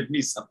going to give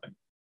me something.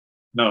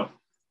 No,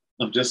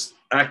 I'm just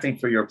acting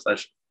for your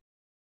pleasure.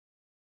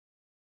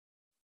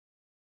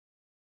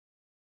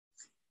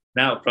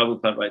 Now,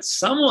 Prabhupada writes,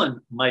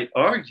 someone might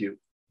argue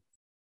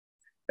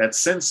that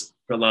since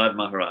Prahlad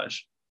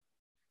Maharaj,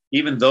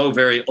 even though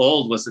very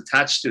old, was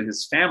attached to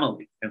his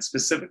family and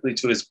specifically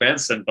to his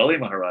grandson, Bali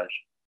Maharaj,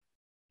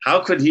 how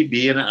could he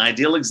be an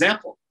ideal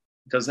example?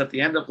 Because at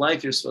the end of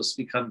life, you're supposed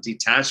to become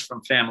detached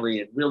from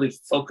family and really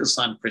focus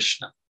on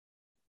Krishna.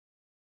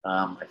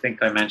 I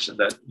think I mentioned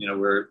that,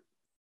 we've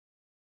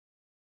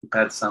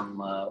had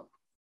some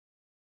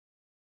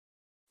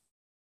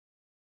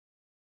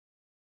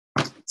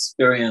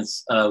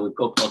experience with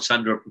Gopal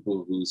Chandra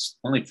Prabhu, who's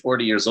only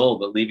 40 years old,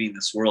 but leaving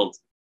this world.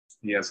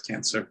 He has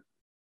cancer.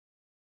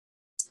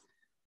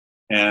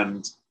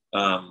 And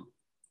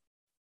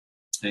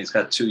he's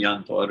got 2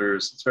 young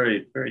daughters. It's a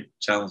very, very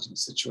challenging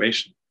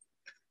situation.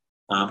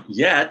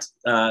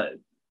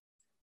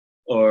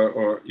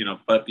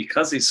 But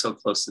because he's so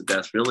close to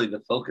death, really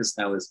the focus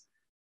now is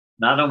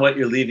not on what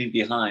you're leaving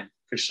behind.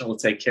 Krishna will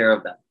take care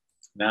of that.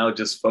 Now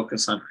just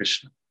focus on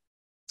Krishna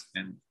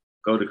and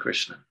go to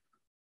Krishna.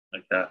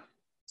 Like that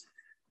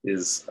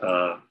is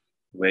a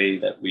way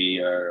that we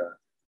are,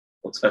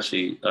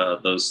 especially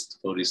those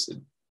devotees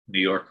in New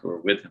York who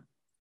are with him,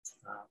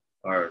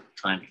 are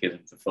trying to get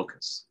into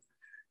focus.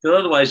 Because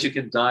otherwise you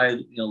can die,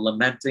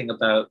 lamenting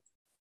about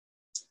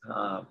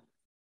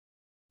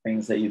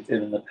things that you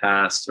did in the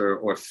past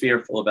or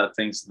fearful about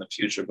things in the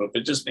future. But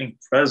just being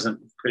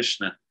present with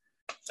Krishna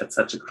at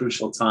such a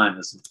crucial time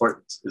is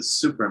important, is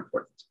super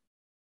important.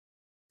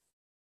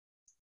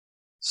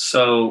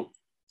 So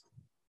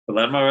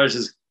Prahlad Maharaj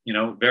is,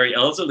 very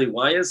elderly.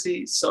 Why is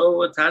he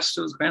so attached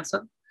to his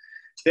grandson?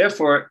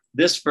 Therefore,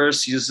 this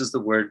verse uses the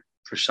word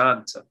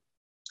prashanta.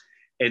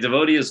 A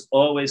devotee is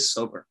always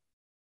sober.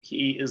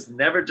 He is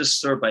never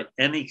disturbed by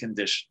any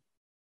condition.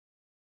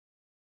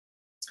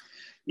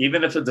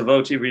 Even if a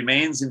devotee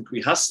remains in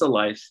grihastha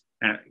life,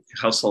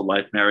 household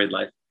life, married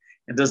life,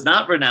 and does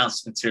not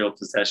renounce material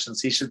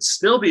possessions, he should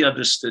still be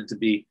understood to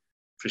be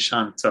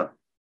prashanta,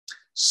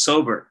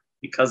 sober,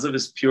 because of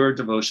his pure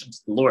devotion to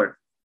the Lord.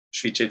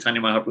 Sri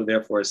Chaitanya Mahaprabhu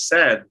therefore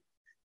said,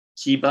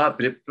 Kiba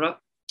bripra,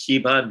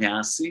 kiba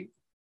nyasi,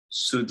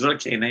 sudra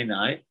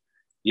kenenai,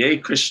 ye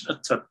Krishna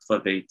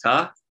tattva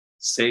veta,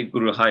 se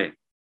guruhai.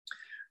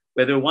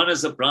 Whether one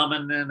is a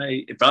Brahman,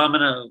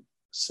 a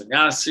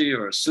sannyasi,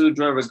 or a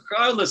Sudra,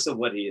 regardless of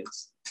what he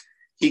is,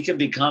 he can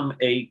become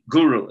a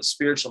guru, a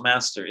spiritual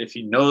master, if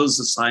he knows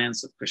the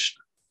science of Krishna.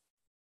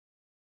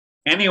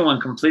 Anyone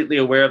completely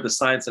aware of the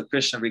science of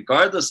Krishna,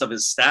 regardless of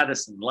his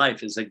status in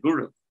life, is a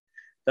guru.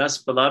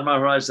 Thus, Prahlad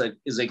Maharaj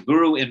is a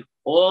guru in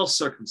all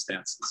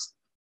circumstances.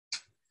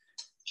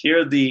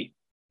 Here,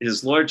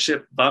 his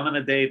lordship,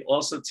 Vamanadev,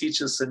 also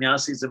teaches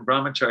sannyasis and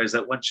brahmacharis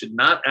that one should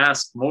not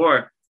ask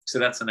more. So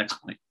that's the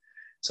next point.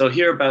 So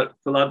here about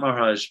Prahlad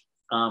Maharaj,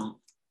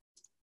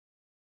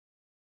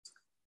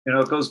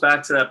 it goes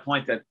back to that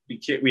point that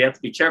we have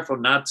to be careful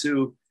not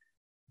to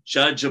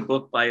judge a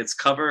book by its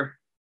cover,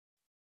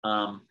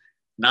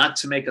 not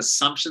to make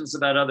assumptions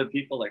about other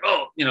people, like,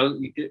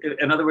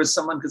 in other words,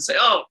 someone could say,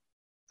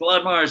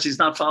 Prahlad Maharaj, he's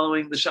not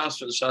following the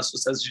Shastra. The Shastra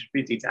says you should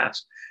be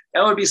detached.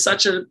 That would be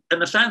such an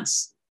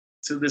offense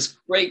to this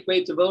great,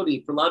 great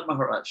devotee, Prahlad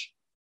Maharaj.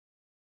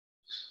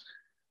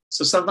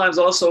 So sometimes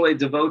also a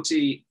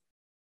devotee,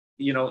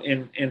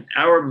 in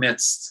our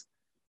midst,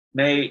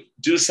 may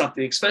do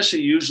something,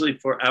 especially usually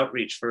for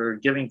outreach, for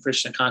giving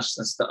Krishna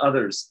consciousness to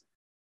others,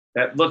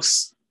 that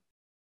looks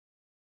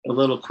a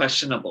little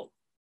questionable.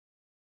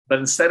 But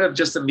instead of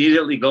just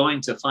immediately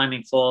going to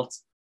finding fault,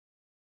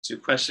 to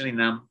questioning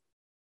them,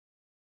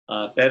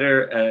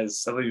 better,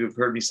 as some of you have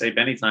heard me say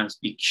many times,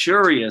 be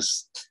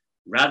curious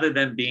rather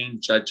than being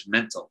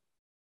judgmental.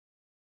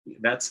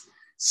 That's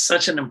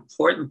such an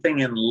important thing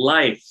in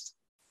life,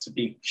 to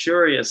be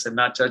curious and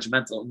not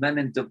judgmental. And then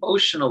in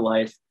devotional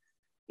life,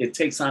 it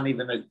takes on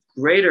even a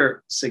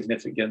greater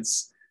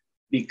significance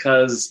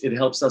because it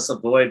helps us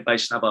avoid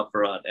Vaishnava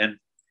aparad. And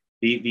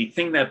the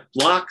thing that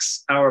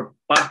blocks our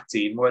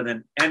bhakti more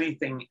than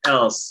anything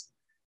else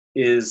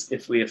is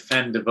if we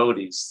offend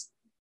devotees.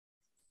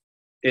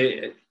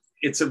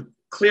 It's a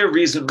clear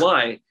reason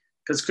why,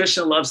 because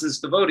Krishna loves his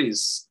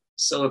devotees.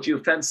 So if you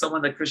offend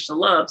someone that Krishna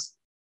loves,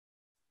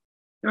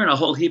 you're in a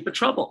whole heap of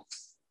trouble.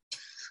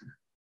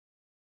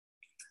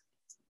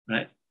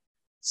 Right?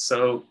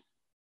 So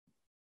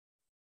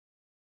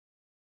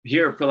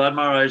here, Prahlad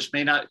Maharaj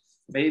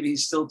maybe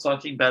he's still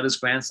talking about his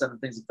grandson and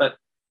things,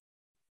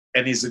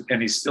 and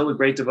he's still a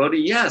great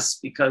devotee. Yes,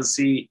 because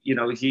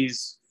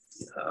he's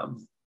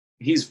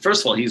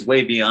first of all, he's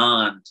way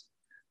beyond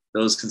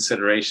those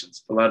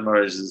considerations. Prahlad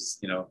Maharaj is,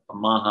 a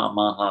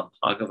Maha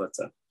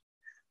Bhagavata.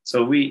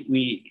 So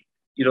we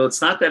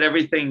it's not that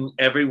everything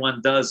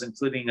everyone does,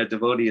 including a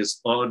devotee, is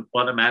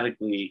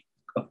automatically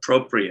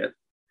appropriate,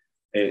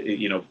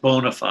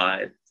 bona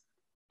fide,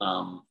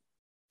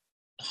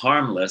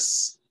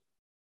 harmless.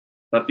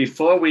 But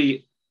before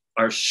we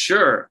are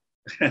sure,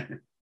 and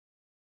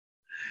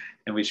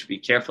we should be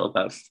careful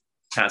about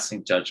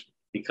passing judgment,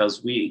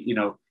 because we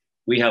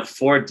have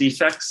 4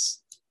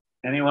 defects.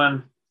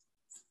 Anyone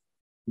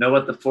know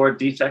what the 4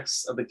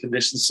 defects of the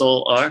conditioned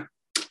soul are?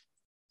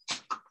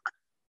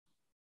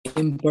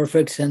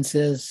 Imperfect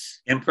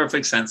senses.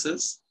 Imperfect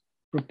senses.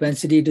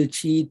 Propensity to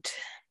cheat.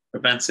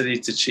 Propensity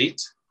to cheat.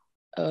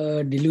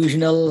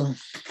 Delusional.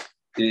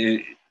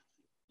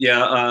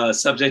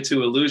 Subject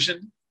to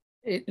illusion.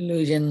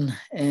 Illusion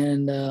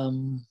and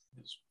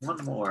there's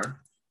one more.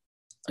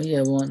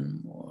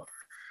 One more.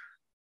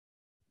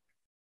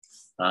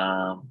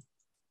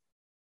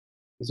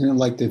 Isn't it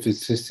like the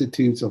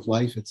vicissitudes of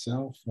life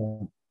itself?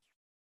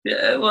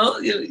 Yeah, well,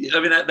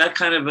 that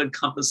kind of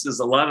encompasses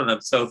a lot of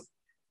them. So,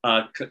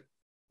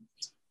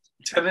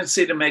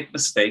 tendency to make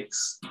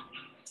mistakes,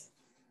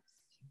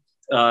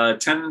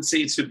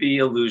 tendency to be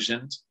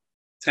illusioned,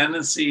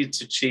 tendency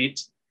to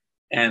cheat,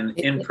 and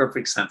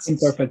imperfect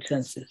senses. Imperfect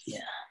senses,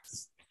 yeah.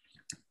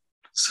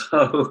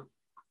 So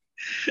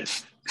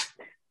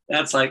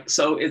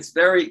so it's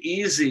very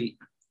easy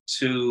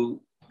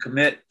to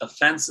commit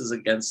offenses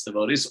against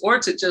devotees or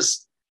to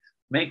just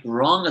make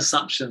wrong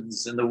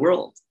assumptions in the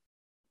world,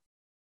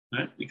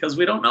 right? Because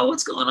we don't know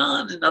what's going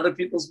on in other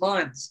people's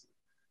minds.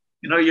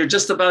 You're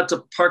just about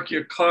to park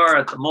your car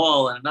at the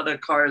mall and another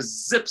car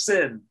zips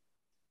in,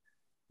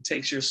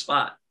 takes your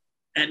spot.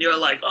 And you're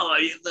like, oh,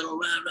 you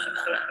little,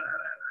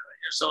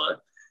 you're so,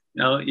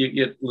 you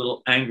get a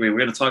little angry. We're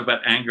going to talk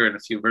about anger in a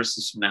few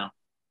verses from now.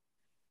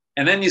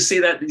 And then you see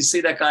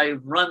that guy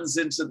runs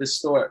into the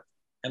store.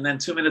 And then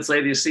 2 minutes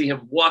later, you see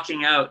him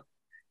walking out,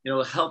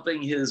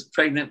 helping his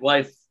pregnant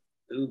wife,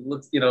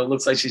 who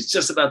looks like she's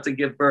just about to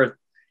give birth.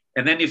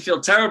 And then you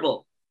feel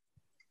terrible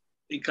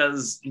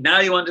because now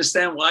you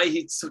understand why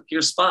he took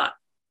your spot.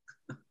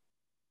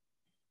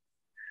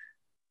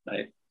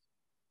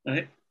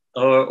 Right?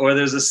 Or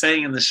there's a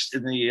saying in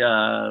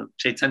the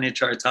Chaitanya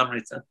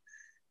Charitamrita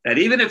that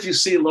even if you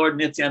see Lord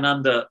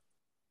Nityananda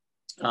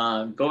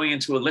going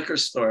into a liquor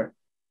store,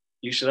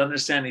 you should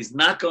understand he's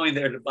not going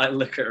there to buy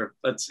liquor,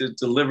 but to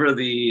deliver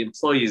the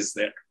employees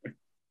there.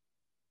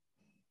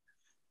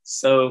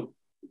 So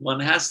one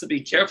has to be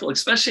careful,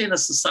 especially in a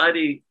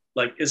society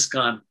like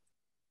ISKCON,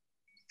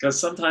 because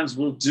sometimes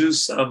we'll do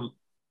some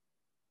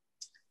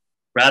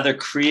rather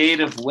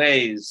creative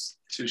ways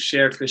to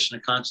share Krishna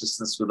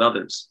consciousness with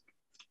others.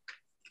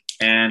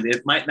 And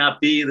it might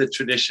not be the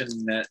tradition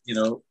that,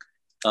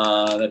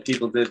 that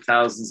people did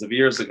thousands of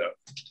years ago.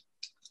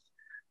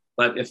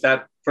 But if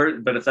that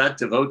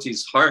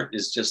devotee's heart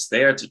is just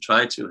there to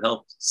try to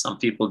help some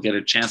people get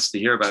a chance to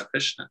hear about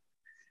Krishna,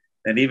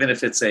 then even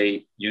if it's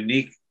a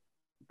unique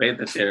way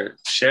that they're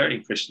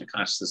sharing Krishna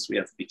consciousness, we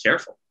have to be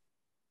careful.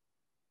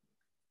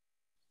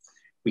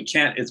 We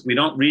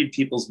don't read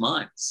people's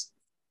minds.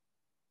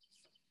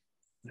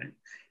 Right?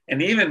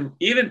 And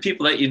even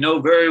people that you know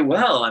very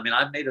well. I mean,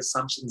 I've made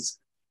assumptions,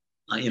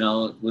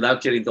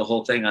 without getting the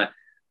whole thing.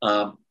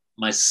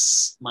 My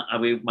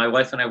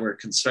wife and I were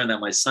concerned that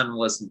my son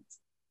wasn't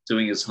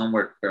doing his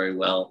homework very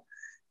well.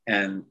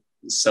 And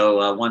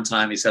so one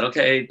time he said,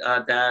 okay,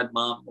 Dad,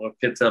 Mom, or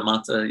Pitta,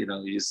 Mata, he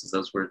uses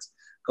those words,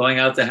 going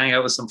out to hang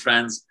out with some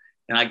friends.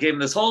 And I gave him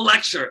this whole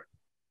lecture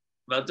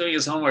about doing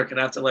his homework. And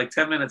after like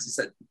 10 minutes, he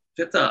said,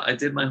 Pitta, I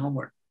did my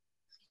homework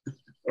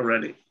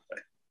already.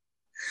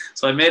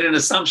 So I made an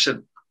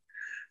assumption.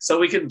 So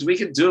we can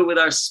do it with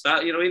our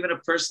spouse, even a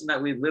person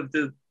that we lived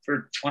with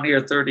for 20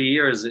 or 30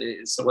 years.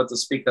 So what to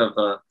speak of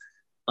an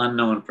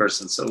unknown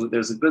person. So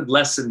there's a good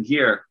lesson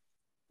here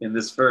in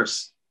this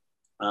verse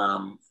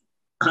that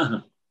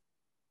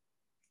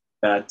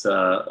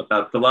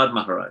about Prahlad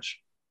Maharaj.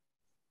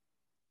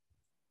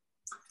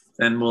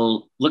 Then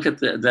we'll look at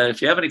that.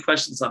 If you have any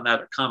questions on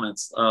that or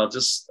comments,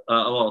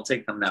 I'll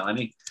take them now.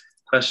 Any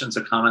questions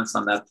or comments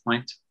on that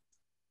point?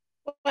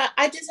 Well,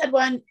 I just had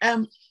one.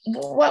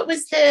 What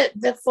was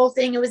the full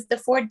thing? It was the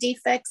 4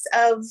 defects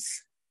of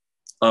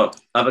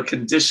a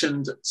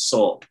conditioned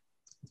soul.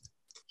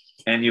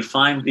 And you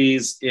find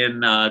these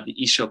in the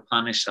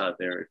Ishopanishad,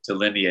 they're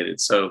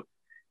delineated. So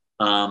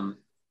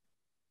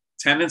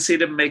tendency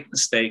to make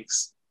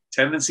mistakes,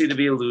 tendency to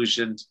be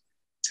illusioned,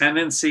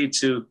 tendency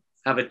to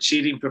have a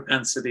cheating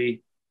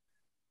propensity,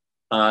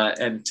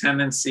 and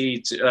tendency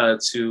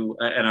to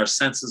and our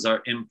senses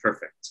are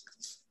imperfect.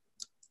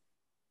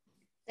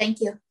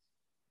 Thank you.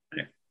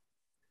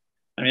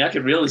 I mean, I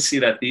can really see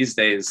that these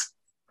days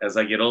as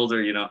I get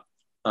older,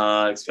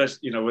 especially,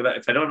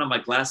 if I don't have my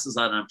glasses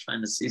on and I'm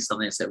trying to see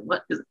something, I say,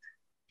 what is it?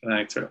 And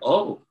I turn,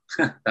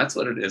 that's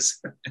what it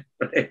is.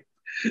 Right?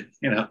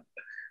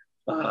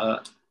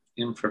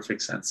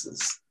 Imperfect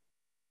senses.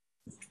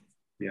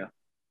 Yeah.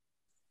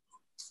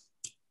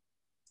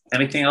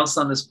 Anything else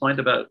on this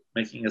point about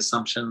making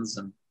assumptions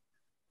and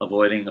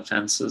avoiding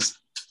offenses?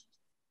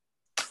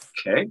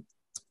 Okay.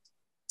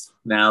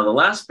 Now, the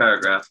last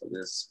paragraph of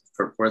this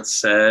purport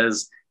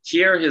says,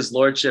 here his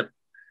lordship,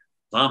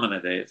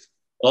 Vamanadev,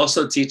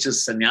 also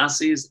teaches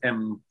sannyasis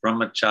and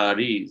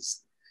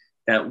brahmacharis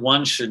that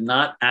one should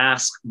not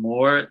ask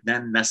more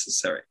than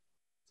necessary.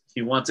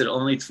 He wanted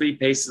only 3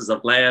 paces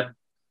of land,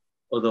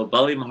 although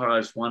Bali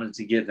Maharaj wanted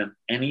to give him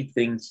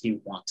anything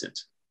he wanted.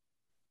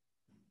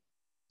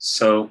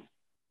 So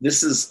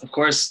this is, of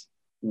course,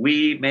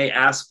 we may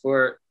ask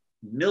for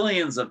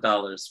millions of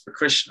dollars for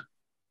Krishna,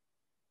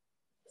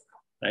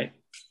 right?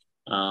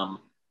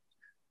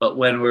 But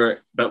when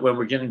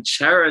we're giving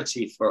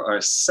charity for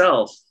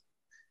ourselves,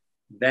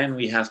 then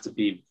we have to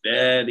be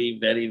very,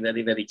 very,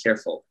 very, very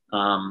careful.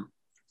 And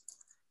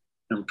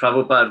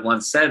Prabhupada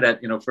once said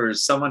that, for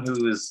someone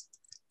who is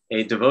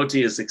a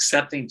devotee is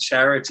accepting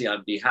charity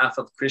on behalf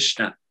of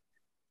Krishna,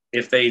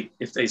 if they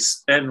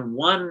spend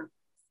 1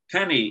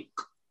 penny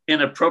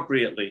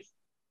inappropriately,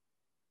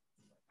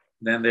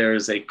 then there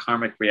is a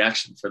karmic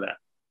reaction for that.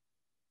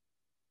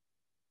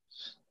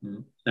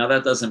 Now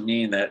that doesn't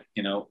mean that,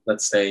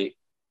 let's say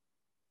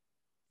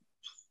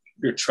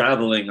you're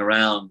traveling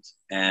around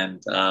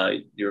and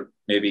you're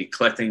maybe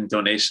collecting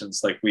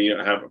donations, like we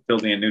have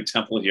building a new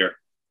temple here.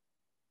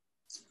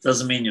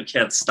 Doesn't mean you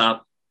can't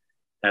stop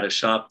at a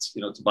shop,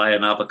 to buy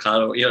an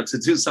avocado, to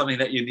do something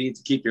that you need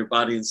to keep your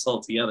body and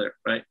soul together,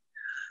 right?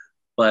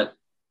 But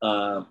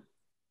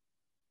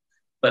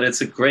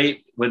it's a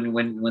great,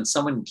 when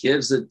someone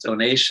gives a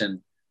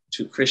donation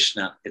to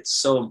Krishna, it's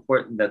so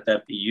important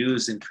that be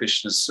used in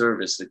Krishna's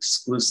service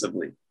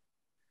exclusively.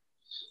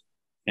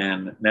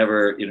 And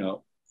never,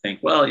 think,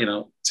 well,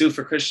 2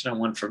 for Krishna,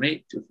 1 for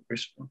me, 2 for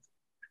Krishna.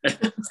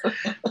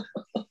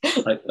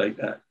 like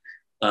that.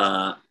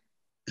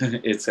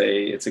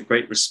 It's a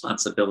great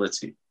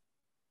responsibility.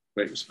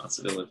 Great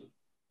responsibility.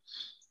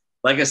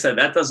 Like I said,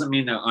 that doesn't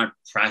mean there aren't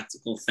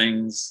practical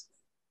things,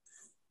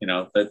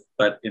 but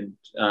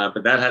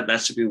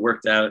that should be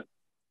worked out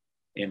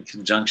in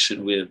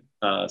conjunction with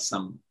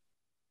some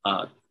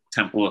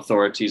temple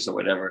authorities or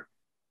whatever,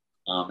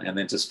 and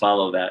then just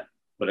follow that,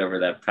 whatever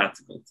that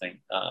practical thing,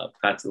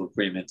 practical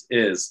agreement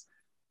is.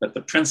 But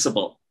the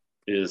principle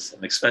is,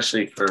 and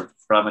especially for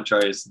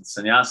brahmacharis and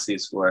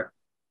sannyasis who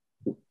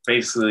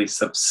basically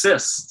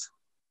subsist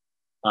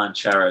on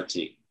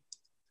charity.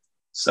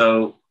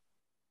 So,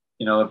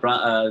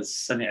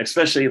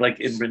 especially like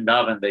in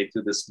Vrindavan, they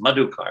do this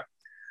madhukar.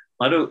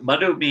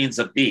 Madhu means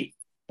a bee,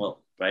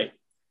 well, right?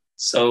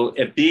 So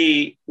a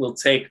bee will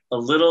take a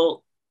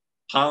little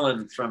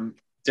pollen from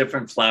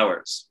different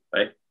flowers,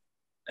 right?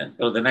 And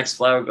go to the next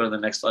flower, go to the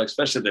next flower,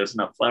 especially if there's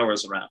enough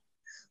flowers around.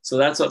 So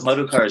that's what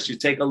madhukar is. You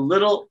take a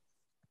little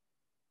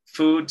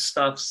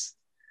foodstuffs,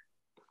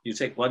 you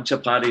take one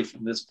chapati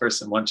from this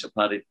person, one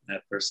chapati from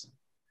that person,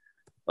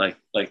 like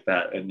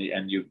that,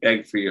 and you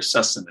beg for your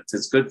sustenance.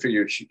 It's good for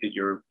your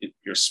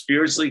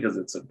spiritually, because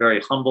it's a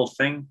very humble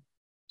thing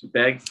to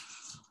beg.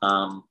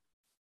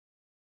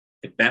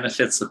 It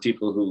benefits the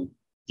people who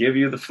give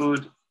you the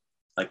food,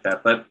 like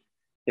that. But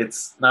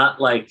it's not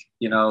like,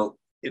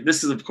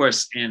 this is of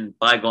course in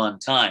bygone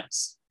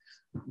times,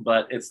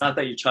 but it's not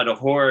that you try to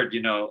hoard,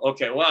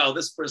 okay, wow,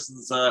 this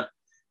person's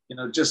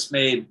just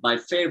made my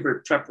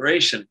favorite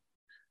preparation.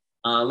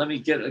 Let me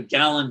get a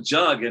gallon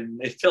jug and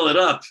they fill it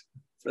up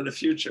for the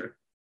future,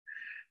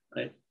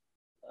 right?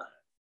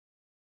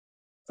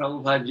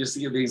 Prabhupada used to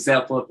give the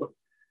example of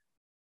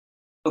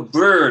a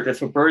bird.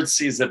 If a bird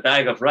sees a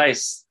bag of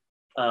rice,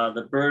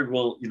 the bird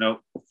will,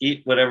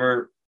 eat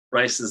whatever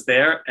rice is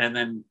there and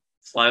then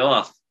fly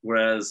off.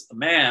 Whereas a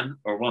man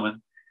or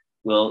woman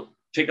will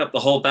pick up the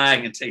whole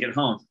bag and take it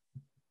home.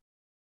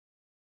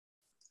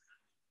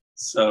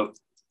 So,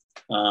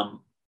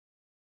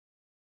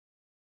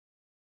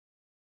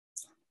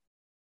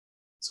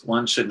 so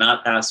one should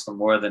not ask for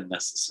more than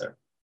necessary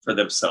for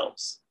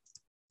themselves.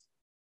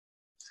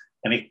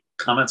 Any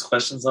comments,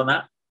 questions on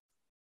that?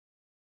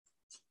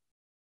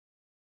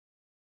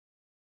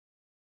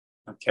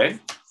 Okay.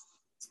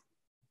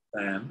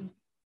 Then,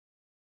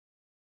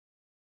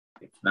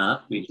 if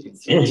not, we can.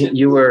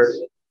 You were.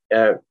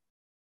 Yes,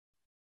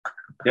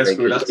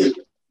 Gurudas.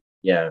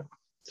 Yeah.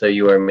 So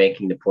you are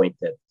making the point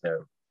that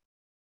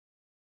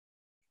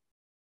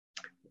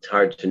it's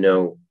hard to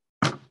know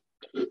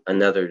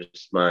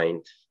another's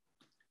mind.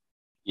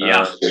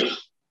 Yeah.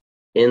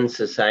 In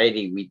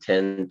society, we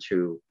tend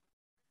to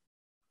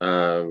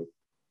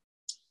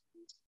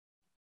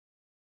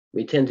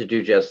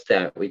do just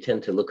that. We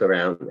tend to look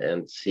around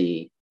and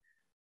see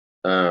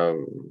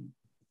how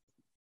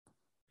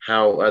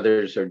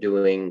others are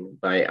doing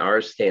by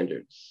our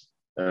standards,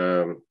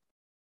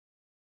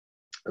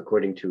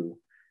 according to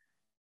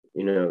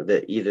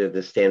either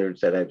the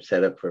standards that I've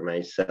set up for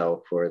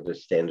myself or the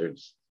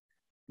standards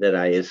that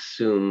I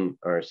assume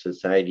are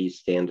society's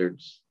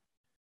standards.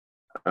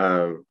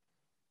 And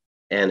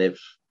if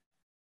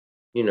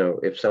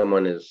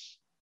someone is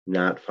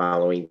not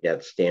following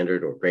that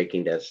standard or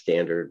breaking that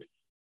standard,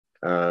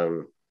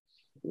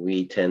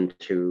 we tend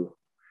to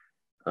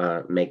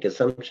make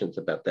assumptions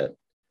about that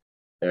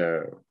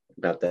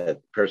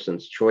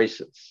person's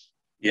choices.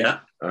 Yeah.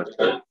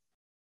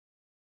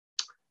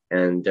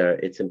 And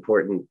it's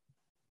important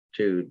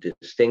to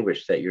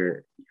distinguish that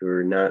you're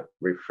not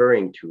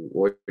referring to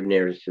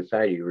ordinary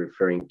society. You're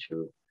referring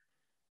to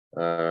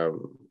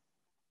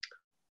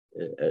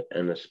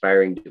an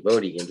aspiring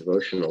devotee in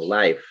devotional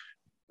life.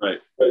 Right.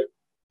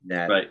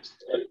 That right.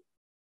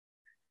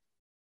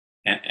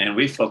 And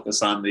we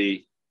focus on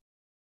the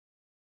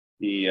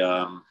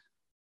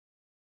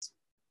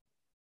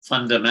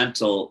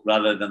fundamental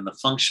rather than the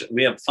function.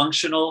 We have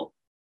functional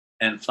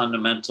and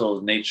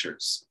fundamental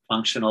natures.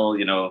 Functional,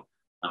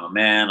 I'm a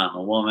man, I'm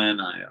a woman,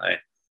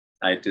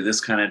 I do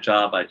this kind of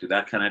job, I do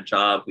that kind of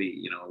job.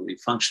 We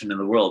function in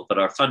the world, but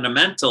our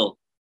fundamental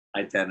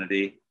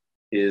identity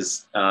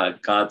is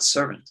God's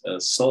servant, a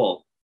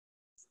soul.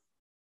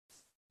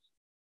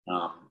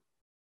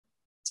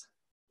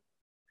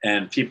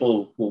 And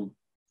people will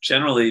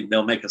generally,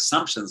 they'll make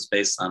assumptions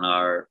based on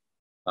our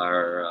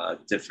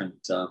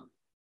different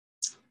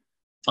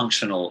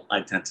functional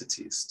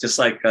identities. Just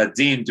like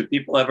Dean, do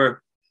people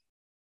ever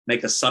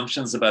make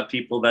assumptions about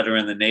people that are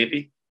in the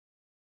Navy?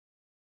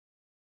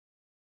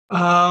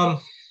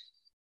 No.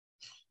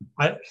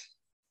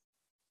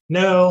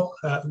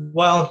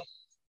 Well,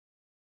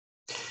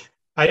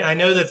 I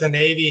know that the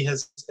Navy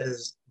has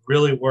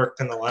really worked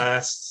in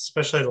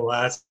especially the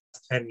last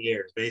 10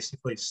 years,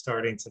 basically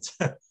starting since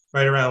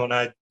right around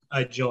when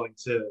I joined,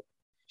 to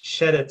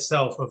shed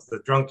itself of the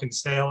drunken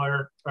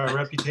sailor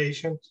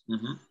reputation.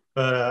 Mm-hmm.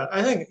 But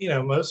I think,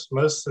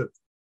 most of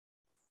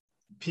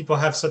people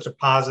have such a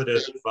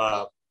positive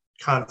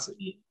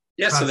concept.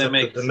 Yes, so they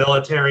make the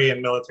military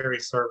and military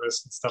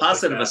service and stuff.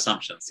 Positive like that.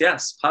 assumptions.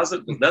 Yes,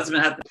 positive. Doesn't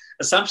have to,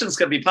 assumptions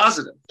can be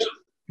positive.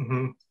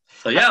 Mm-hmm.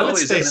 So yeah,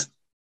 always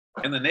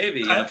in the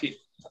Navy,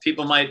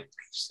 people might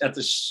at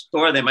the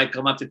store, they might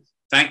come up to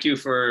thank you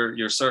for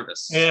your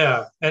service.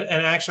 Yeah, and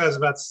actually, I was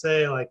about to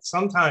say, like,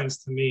 sometimes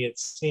to me it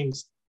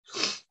seems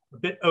a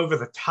bit over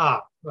the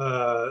top.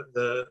 Oh,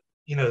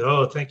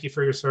 thank you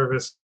for your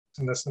service.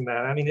 and this and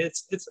that. I mean,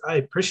 it's I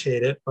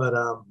appreciate it, but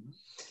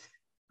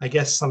I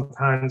guess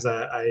sometimes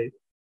I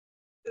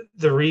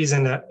the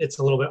reason that it's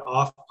a little bit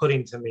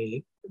off-putting to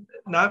me,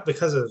 not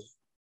because of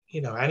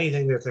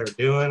anything that they're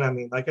doing. I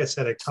mean, like I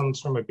said, it comes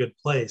from a good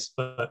place,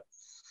 but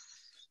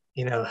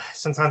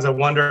sometimes I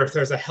wonder if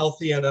there's a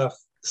healthy enough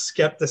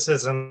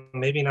skepticism,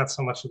 maybe not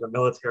so much of the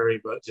military,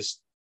 but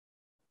just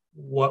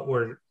what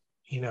we're,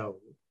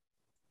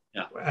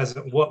 as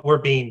what we're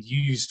being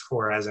used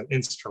for as an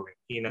instrument.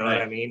 You know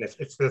what I mean? If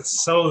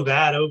it's so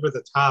that over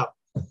the top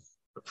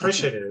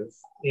appreciative,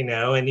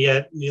 and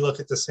yet you look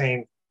at the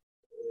same,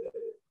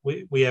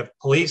 we have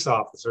police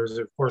officers,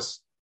 of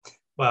course,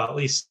 well, at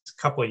least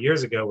a couple of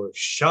years ago, were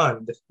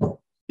shunned.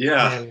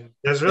 Yeah. And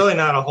there's really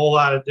not a whole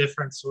lot of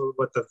difference with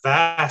what the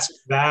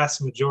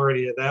vast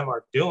majority of them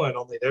are doing,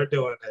 only they're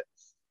doing it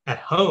at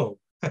home.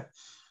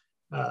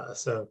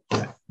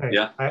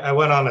 I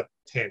went on a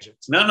tangent.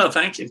 No,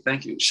 thank you.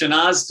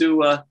 Shanaz,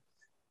 do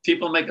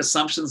people make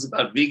assumptions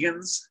about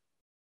vegans?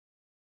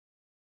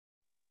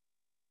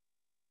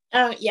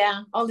 Oh,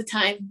 yeah, all the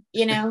time.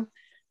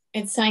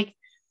 It's like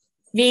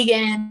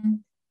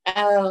vegan,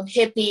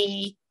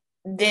 hippie,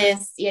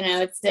 this,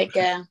 it's like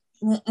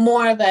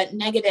more of a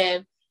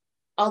negative.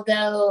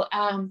 Although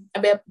a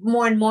bit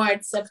more and more,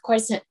 it's of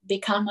course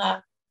become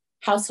a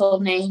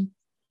household name.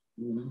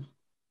 Mm-hmm.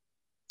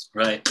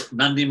 Right.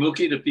 Nandi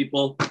Mukhi, do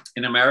people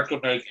in America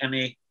make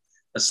any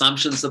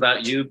assumptions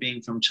about you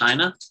being from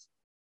China?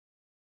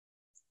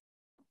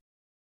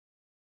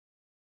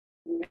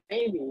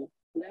 Maybe.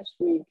 Last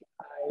week,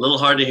 A little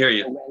hard to hear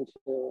you. Went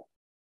to,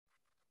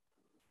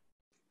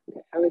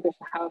 okay,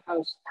 how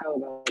about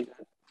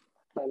that?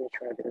 Let me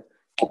try this.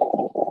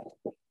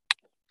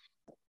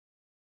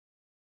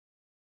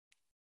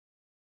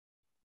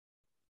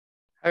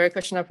 Hare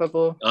Krishna,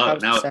 Prabhu. Oh,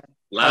 now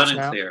loud and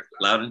clear.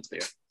 Loud and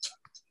clear.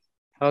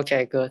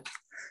 Okay, good.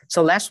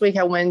 So last week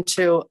I went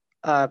to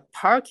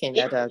parking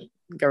at a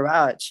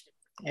garage,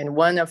 and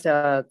one of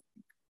the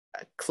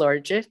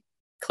clergy,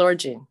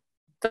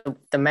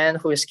 the man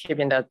who is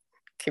keeping at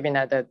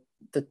the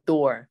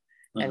door,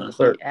 and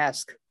he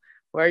asked,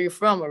 "Where are you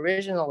from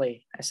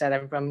originally?" I said,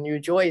 "I'm from New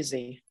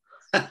Jersey."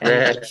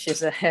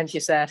 And he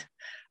said,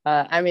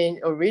 I mean,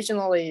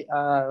 originally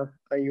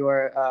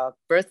your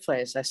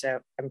birthplace. I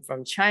said, "I'm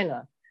from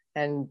China."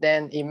 And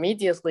then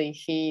immediately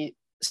he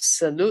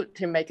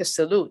make a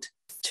salute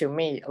to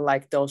me,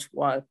 like those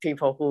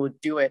people who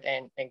do it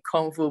in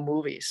Kung Fu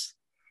movies.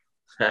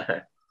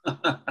 Right.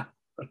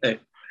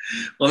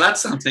 Well,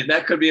 that's something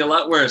that could be a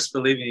lot worse,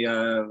 believe me,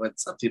 what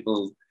some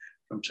people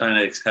from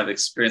China have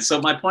experienced.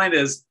 So my point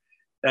is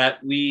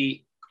that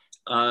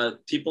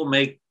people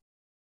make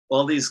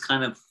all these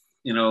kind of,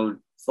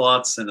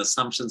 thoughts and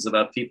assumptions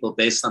about people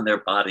based on their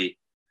body.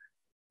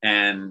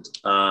 And,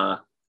 and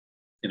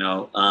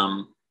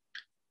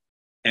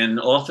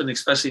often,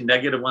 especially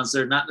negative ones,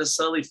 they're not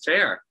necessarily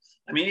fair.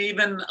 I mean,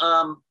 even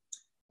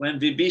when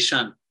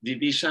Vibhishan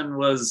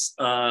was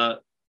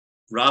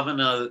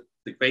Ravana,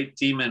 the great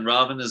demon,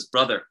 Ravana's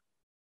brother,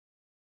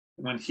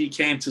 when he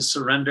came to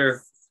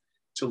surrender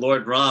to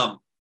Lord Ram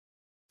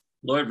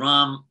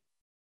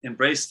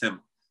embraced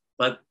him.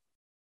 But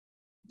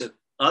the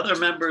other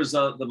members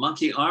of the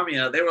monkey army,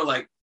 they were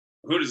like,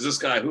 who is this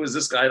guy? Who is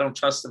this guy? I don't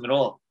trust him at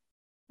all.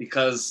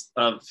 Because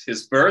of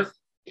his birth,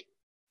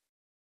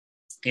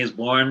 he was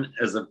born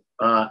as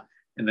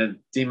in a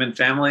demon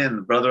family and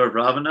the brother of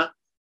Ravana.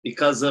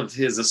 Because of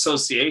his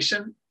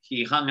association,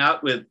 he hung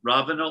out with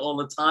Ravana all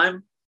the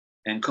time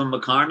and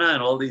Kumbhakarna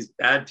and all these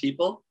bad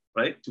people,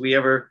 right? Do we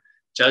ever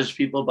judge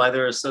people by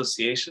their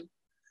association?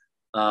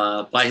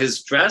 By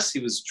his dress, he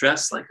was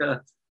dressed like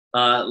a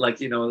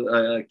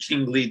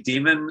kingly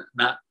demon,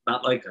 not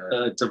like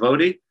a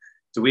devotee.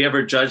 Do we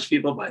ever judge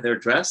people by their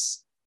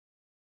dress,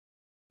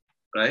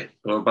 right?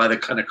 Or by the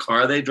kind of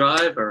car they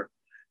drive, or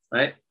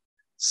right?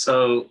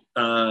 So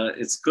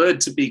it's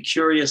good to be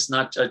curious,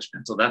 not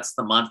judgmental. That's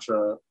the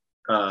mantra.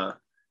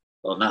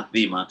 Well, not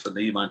the mantra.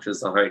 The mantra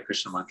is the Hare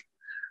Krishna mantra.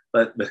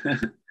 But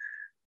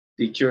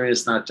be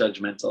curious, not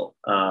judgmental.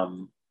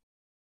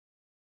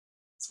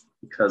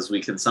 Because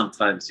we can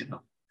sometimes,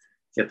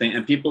 get things,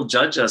 and people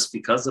judge us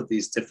because of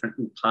these different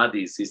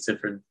upadhis, these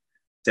different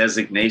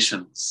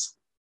designations,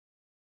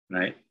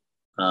 right?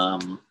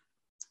 And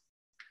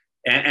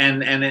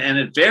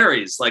it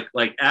varies. Like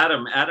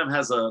Adam. Adam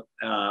has a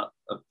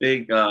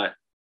big. He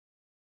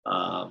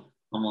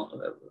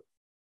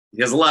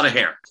has a lot of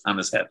hair on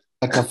his head.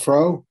 Like a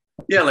fro?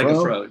 Yeah, like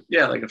a fro.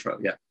 Yeah, like a fro.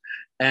 Yeah.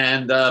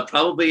 And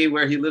probably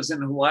where he lives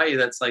in Hawaii,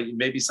 that's like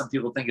maybe some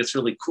people think it's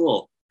really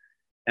cool.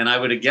 And I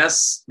would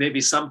guess maybe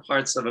some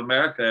parts of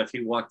America, if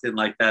he walked in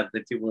like that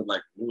people would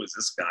like, who is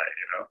this guy?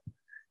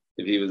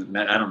 If he was,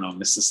 I don't know,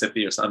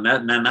 Mississippi or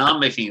something. Now I'm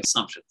making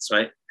assumptions,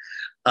 right?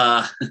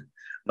 But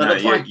no,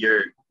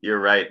 you're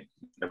right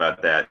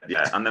about that.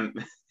 Yeah, on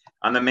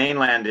the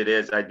mainland, it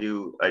is. I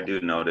do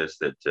notice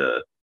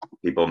that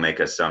people make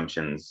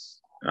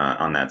assumptions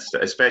on that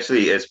stuff,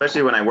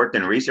 especially when I worked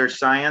in research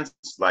science.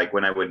 Like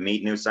when I would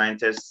meet new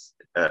scientists,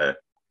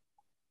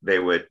 they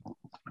would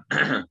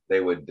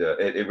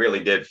it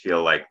really did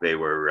feel like they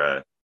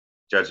were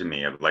judging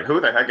me of like, who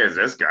the heck is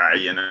this guy,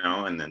 you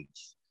know? And then,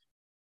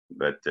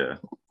 but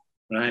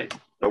right.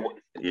 But,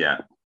 yeah.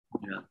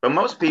 But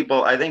most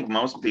people, I think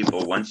most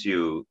people, once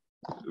you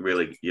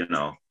really, you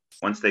know,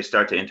 once they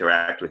start to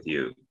interact with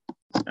you,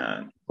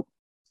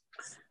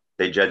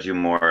 they judge you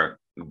more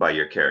by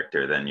your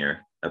character than your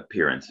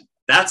appearance.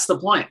 That's the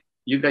point.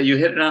 You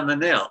hit it on the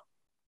nail.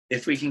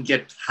 If we can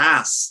get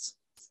past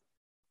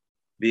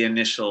the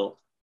initial,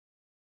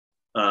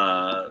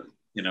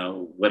 you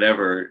know,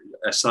 whatever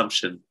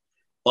assumption,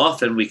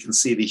 often we can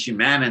see the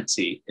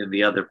humanity in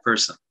the other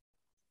person,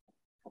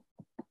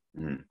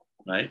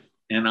 right?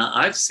 And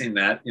I've seen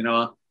that, you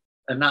know,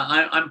 and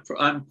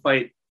I'm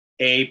quite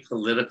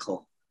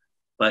apolitical,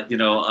 but you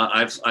know,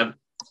 I've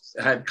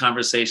had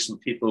conversations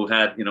with people who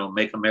had, you know,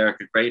 "Make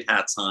America Great"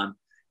 hats on,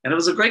 and it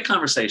was a great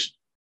conversation.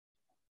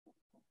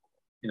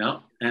 You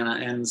know,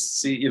 and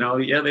see, you know,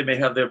 yeah, they may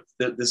have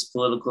this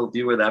political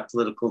view or that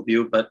political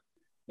view, but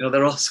you know,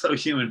 they're also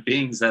human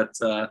beings that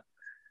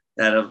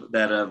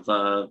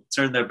have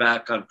turned their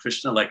back on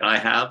Krishna, like I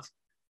have,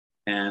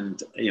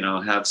 and you know,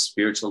 have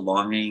spiritual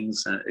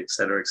longings, et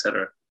cetera, et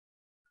cetera.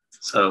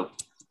 So,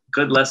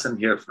 good lesson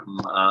here from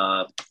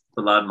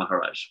Prahlad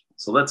Maharaj.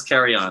 So let's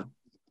carry on.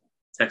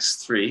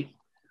 Text 3.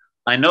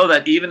 I know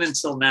that even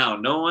until now,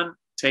 no one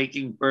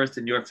taking birth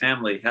in your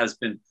family has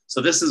been.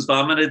 So this is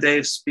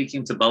Vamanadev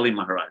speaking to Bali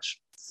Maharaj.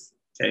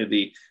 Okay,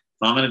 the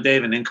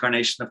Vamanadev, an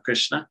incarnation of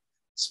Krishna,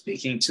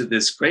 speaking to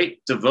this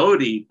great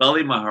devotee,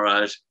 Bali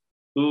Maharaj,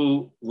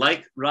 who,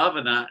 like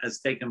Ravana, has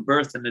taken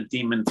birth in a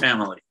demon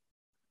family.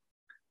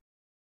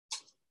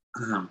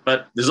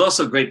 But there's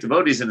also great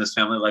devotees in his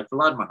family, like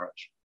Prahlad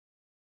Maharaj.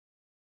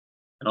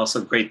 And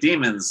also great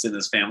demons in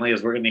his family,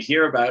 as we're going to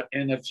hear about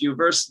in a few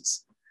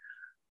verses.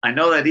 I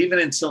know that even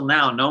until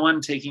now, no one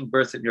taking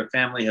birth in your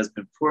family has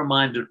been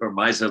poor-minded or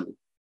miserly.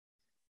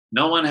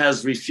 No one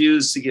has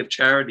refused to give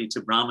charity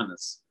to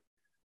brahmanas.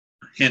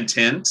 Hint,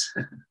 hint.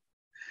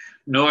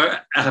 Nor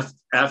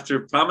after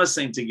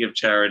promising to give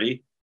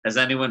charity has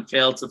anyone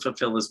failed to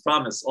fulfill his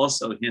promise.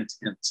 Also, hint,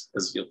 hint,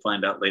 as you'll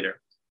find out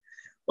later.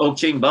 O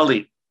King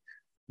Bali,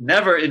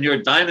 never in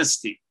your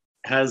dynasty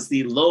has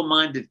the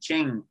low-minded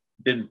king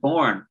been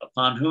born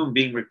upon whom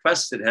being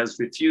requested has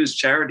refused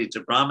charity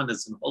to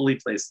brahmanas in holy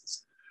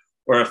places,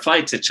 or a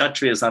fight to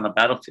Kshatriyas on a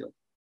battlefield.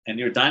 And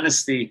your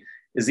dynasty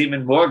is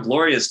even more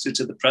glorious due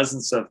to the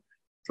presence of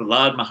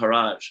Prahlad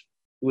Maharaj,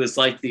 who is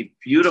like the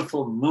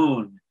beautiful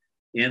moon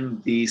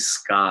in the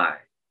sky.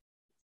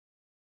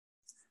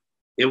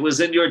 It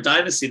was in your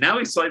dynasty. Now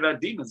he's talking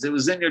about demons. It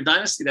was in your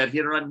dynasty that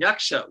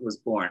Hiranyaksha was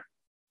born.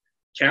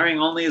 Carrying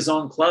only his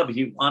own club,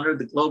 he wandered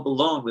the globe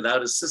alone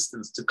without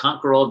assistance to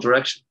conquer all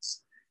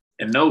directions.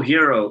 And no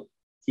hero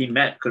he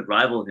met could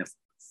rival him.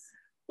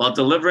 While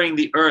delivering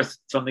the earth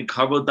from the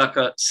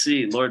Karbodaka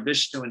sea, Lord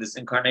Vishnu, in his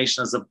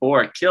incarnation as a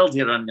boar, killed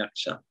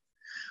Hiranyaksha,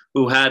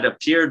 who had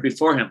appeared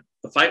before him.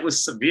 The fight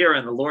was severe,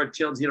 and the Lord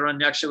killed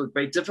Hiranyaksha with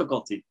great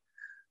difficulty.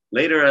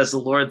 Later, as the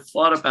Lord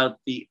thought about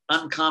the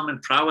uncommon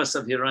prowess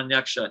of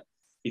Hiranyaksha,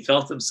 he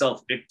felt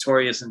himself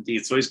victorious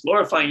indeed. So he's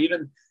glorifying,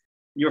 even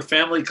your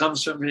family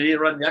comes from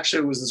Hiranyaksha,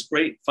 who was this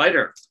great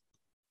fighter.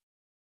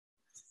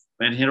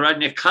 When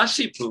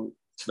Hiranyakashipu,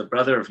 the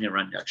brother of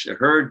Hiranyaksha,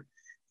 heard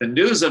the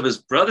news of his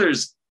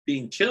brothers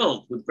being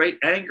killed, with great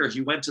anger, he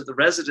went to the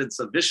residence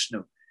of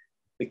Vishnu,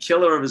 the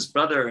killer of his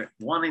brother,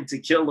 wanting to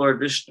kill Lord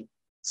Vishnu.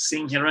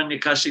 Seeing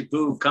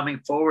Hiranyakashipu coming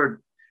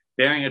forward,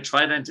 bearing a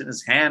trident in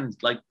his hand,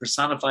 like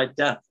personified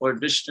death,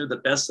 Lord Vishnu, the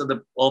best of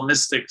all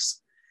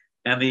mystics,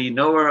 and the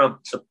knower of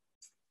the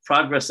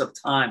progress of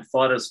time,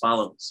 thought as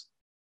follows.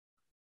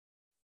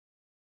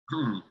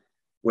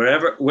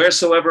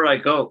 Wheresoever I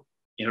go,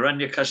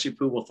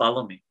 Hiranyakashipu will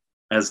follow me,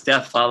 as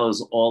death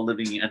follows all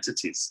living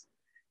entities.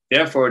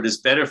 Therefore, it is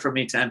better for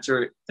me to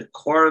enter the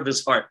core of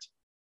his heart.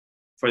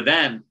 For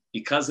then,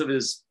 because of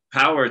his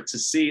power to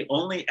see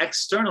only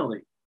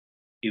externally,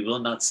 he will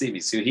not see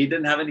me. So he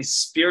didn't have any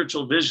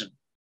spiritual vision.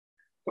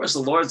 Of course, the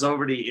Lord's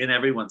already in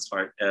everyone's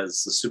heart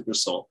as the super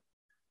soul.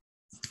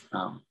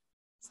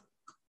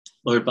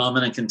 Lord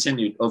Vamana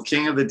continued, O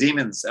king of the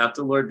demons,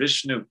 after Lord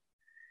Vishnu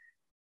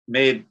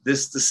made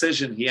this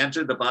decision, he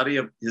entered the body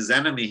of his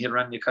enemy,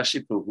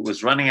 Hiranyakashipu, who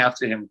was running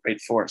after him with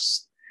great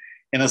force.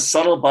 In a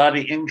subtle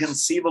body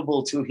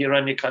inconceivable to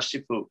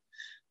Hiranyakashipu,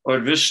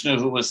 Lord Vishnu,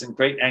 who was in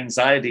great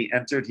anxiety,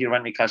 entered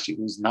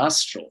Hiranyakashipu's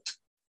nostril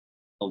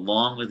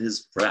along with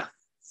his breath.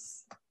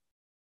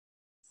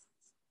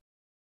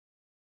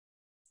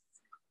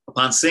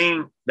 Upon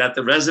seeing that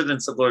the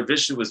residence of Lord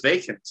Vishnu was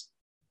vacant,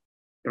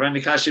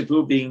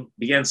 Hiranyakashipu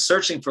began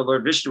searching for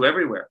Lord Vishnu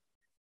everywhere.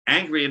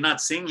 Angry at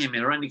not seeing him,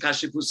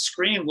 Hiranyakashipu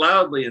screamed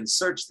loudly and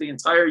searched the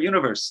entire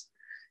universe,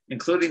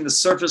 including the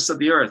surface of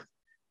the earth,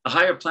 the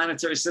higher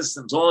planetary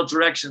systems, all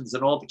directions,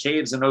 and all the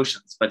caves and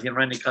oceans. But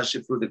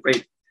Hiranyakashipu,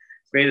 the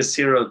greatest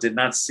hero, did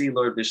not see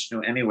Lord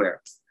Vishnu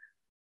anywhere.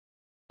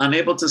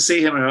 Unable to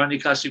see him,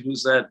 Hiranyakashipu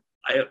said,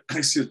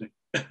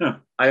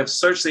 I have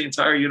searched the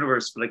entire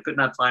universe, but I could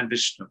not find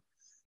Vishnu,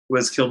 who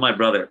has killed my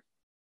brother.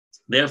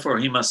 Therefore,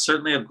 he must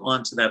certainly have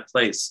gone to that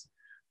place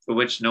for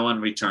which no one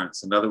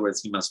returns. In other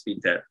words, he must be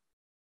dead.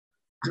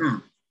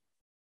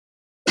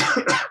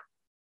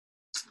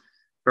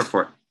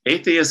 Purport.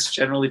 Atheists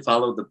generally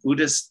follow the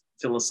Buddhist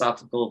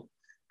philosophical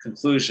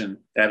conclusion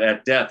that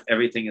at death,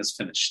 everything is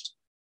finished.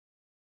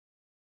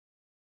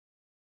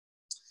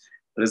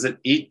 What is it?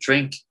 Eat,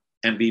 drink,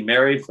 and be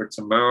merry, for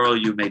tomorrow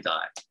you may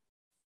die.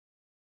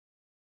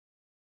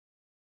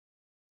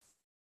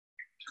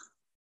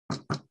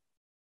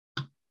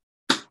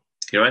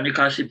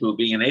 Hiranyakashipu,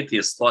 being an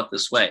atheist, thought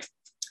this way.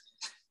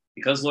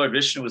 Because Lord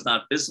Vishnu was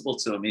not visible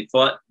to him, he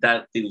thought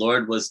that the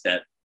Lord was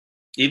dead.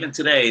 Even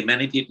today,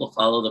 many people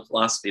follow the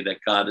philosophy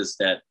that God is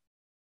dead.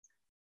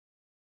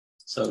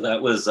 So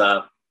that was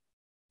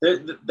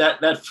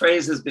that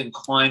phrase has been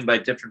coined by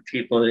different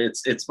people.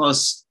 It's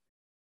most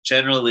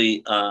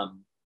generally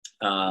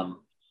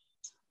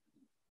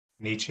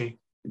Nietzsche.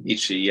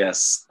 Nietzsche,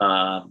 yes,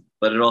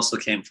 but it also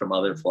came from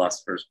other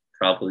philosophers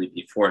probably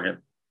before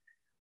him.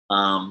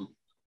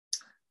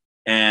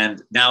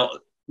 And now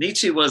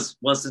Nietzsche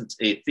wasn't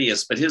a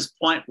theist, but his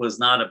point was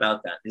not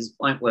about that. His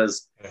point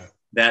was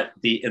that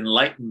the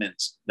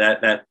Enlightenment,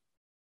 that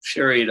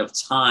period of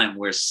time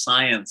where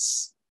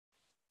science,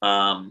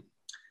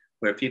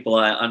 where people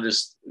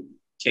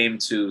came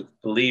to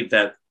believe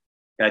that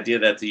the idea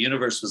that the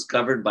universe was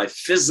governed by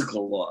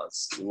physical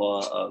laws, the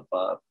law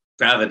of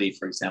gravity,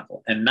 for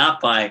example, and not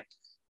by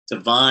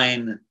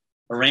divine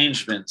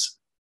arrangement,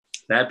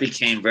 that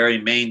became very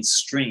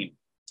mainstream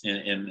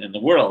in the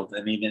world,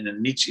 and even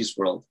in Nietzsche's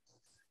world.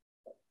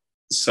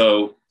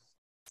 So,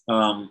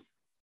 and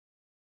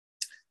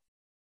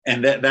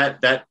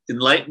that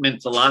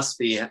Enlightenment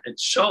philosophy had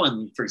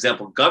shown, for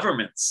example,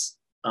 governments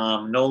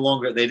no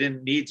longer, they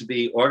didn't need to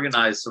be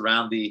organized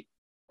around the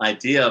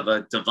idea of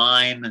a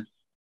divine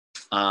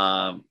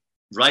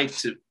right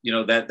to,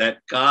 that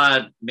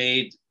God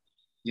made,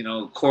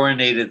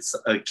 coronated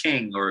a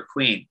king or a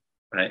queen,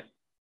 right?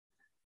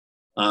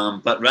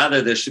 But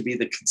rather there should be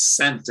the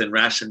consent and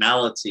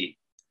rationality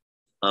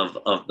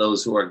of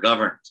those who are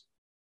governed.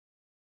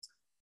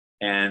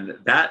 And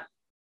that,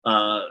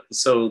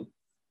 so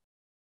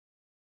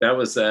that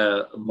was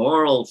a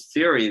moral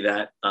theory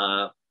that,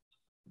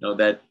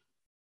 that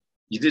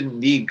you didn't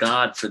need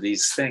God for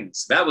these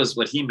things. That was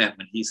what he meant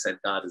when he said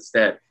God is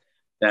dead.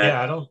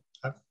 I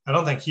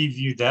don't think he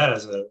viewed that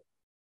as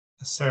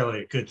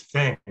necessarily a good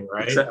thing,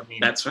 right? I mean,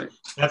 that's right.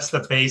 That's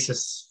the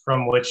basis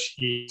from which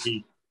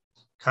he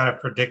kind of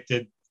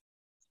predicted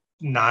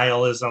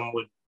nihilism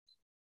would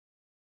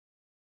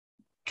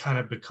kind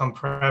of become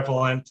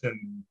prevalent,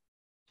 and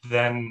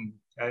then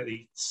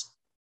he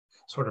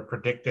sort of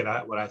predicted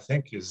what I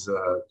think is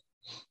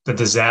the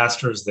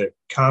disasters that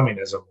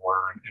communism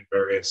were in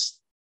various.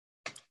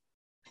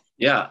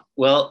 Yeah,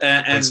 well,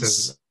 and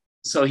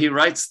so he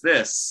writes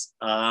this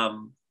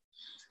in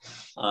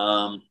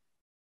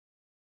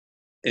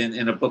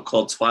a book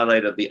called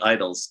Twilight of the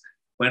Idols.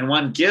 When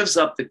one gives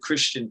up the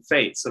Christian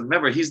faith, so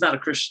remember, he's not a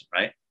Christian,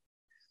 right?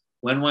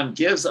 When one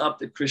gives up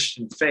the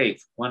Christian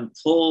faith, one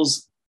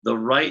pulls the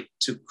right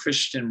to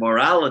Christian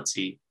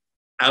morality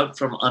out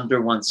from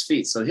under one's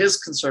feet. So his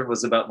concern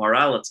was about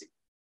morality.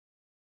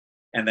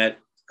 And that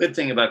good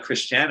thing about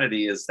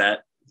Christianity is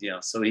that,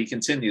 so he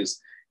continues,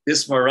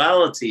 this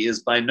morality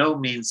is by no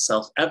means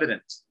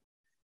self-evident.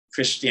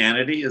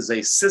 Christianity is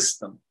a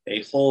system,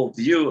 a whole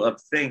view of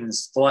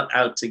things thought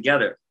out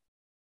together.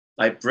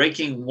 By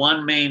breaking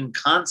one main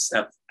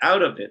concept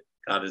out of it,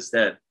 God is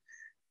dead,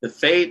 the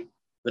faith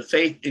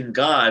in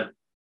God,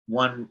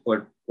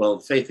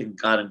 faith in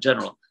God in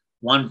general,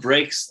 one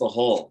breaks the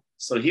whole.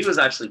 So he was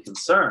actually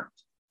concerned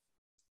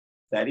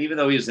that even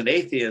though he was an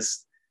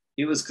atheist,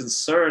 he was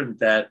concerned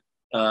that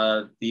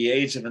the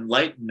age of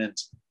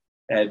enlightenment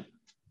had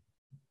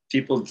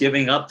people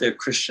giving up their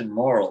Christian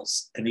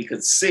morals, and he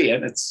could see,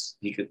 and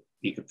he could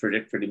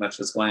predict pretty much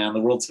what's going on in the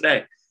world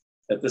today,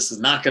 that this is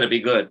not going to be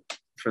good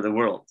for the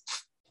world.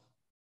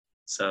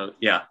 So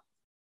yeah.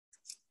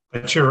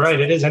 But you're right.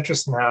 It is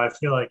interesting how I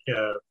feel like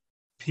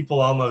people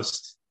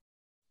almost,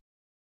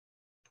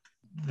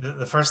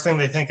 the first thing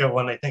they think of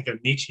when they think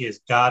of Nietzsche is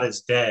God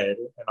is dead,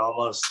 and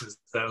almost as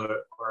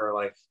though or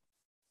like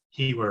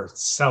he were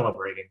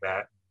celebrating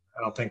that.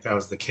 I don't think that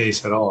was the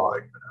case at all.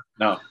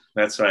 No,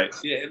 that's right.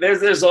 Yeah,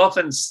 there's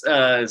often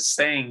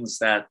sayings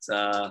that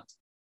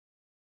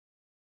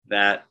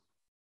that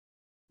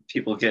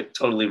people get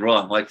totally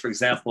wrong. Like, for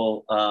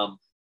example,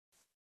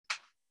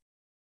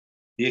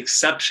 the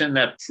exception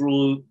that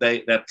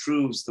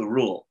proves the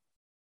rule.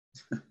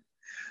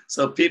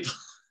 So people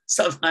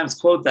sometimes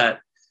quote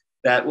that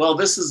well,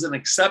 this is an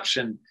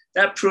exception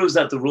that proves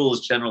that the rule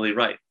is generally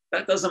right.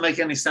 That doesn't make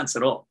any sense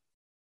at all.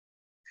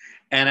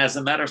 And as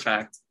a matter of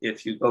fact,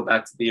 if you go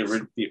back to the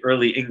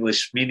early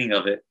English meaning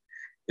of it,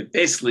 it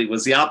basically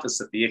was the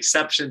opposite. The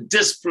exception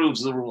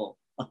disproves the rule.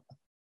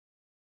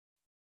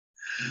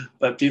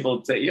 But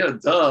people say,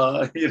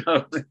 duh,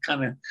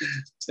 kind of,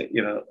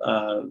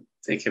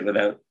 take it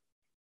without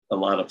a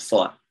lot of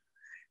thought.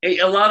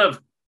 A lot of,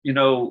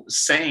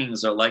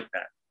 sayings are like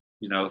that.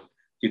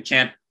 You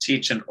can't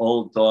teach an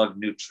old dog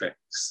new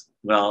tricks.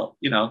 well,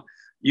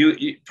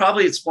 you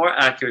probably, it's more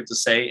accurate to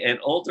say an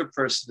older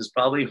person is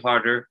probably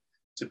harder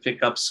to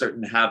pick up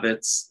certain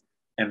habits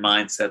and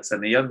mindsets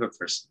than a younger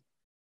person.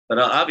 But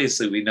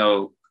obviously we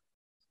know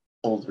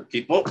older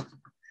people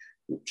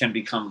can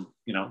become,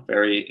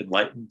 very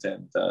enlightened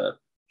and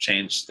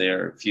change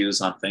their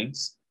views on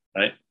things,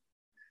 right?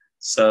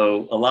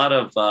 So a lot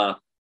of,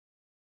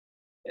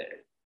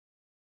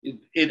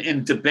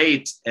 in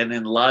debate and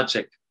in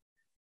logic,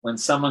 when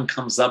someone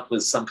comes up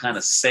with some kind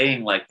of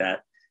saying like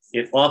that,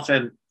 it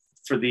often,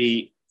 for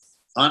the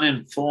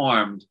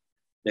uninformed,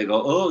 they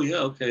go, oh yeah,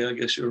 okay, I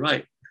guess you're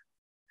right.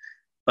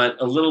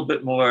 But a little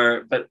bit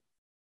more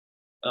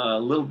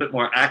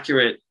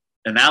accurate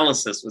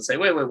analysis would say,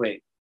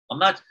 wait,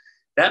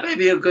 that may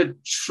be a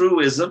good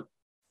truism,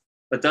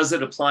 but does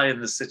it apply in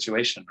this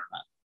situation or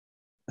not?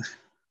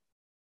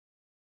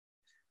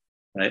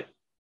 Right?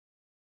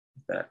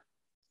 That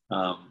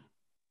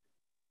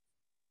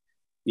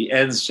the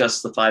ends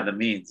justify the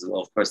means.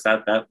 Well, of course,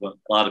 that a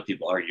lot of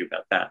people argue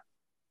about that.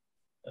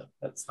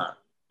 That's not.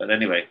 But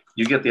anyway,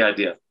 you get the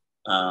idea.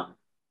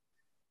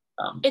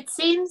 It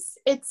seems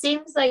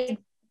like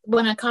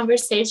when a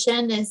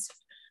conversation is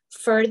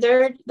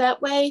furthered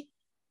that way,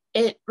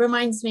 it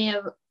reminds me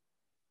of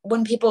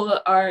when people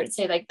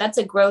say like, that's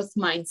a growth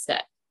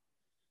mindset.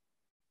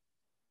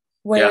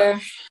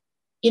 Where,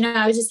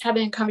 I was just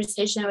having a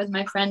conversation with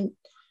my friend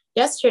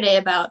yesterday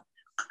about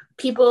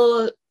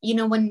people,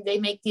 when they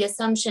make the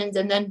assumptions,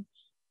 and then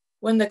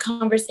when the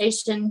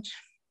conversation,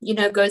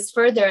 goes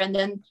further, and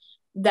then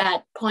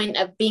that point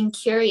of being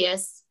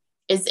curious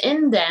is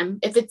in them.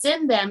 If it's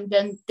in them,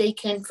 then they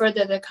can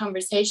further the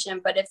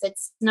conversation. But if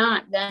it's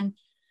not, then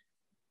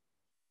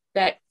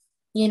that,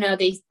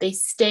 they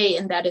stay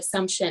in that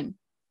assumption.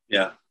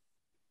 Yeah.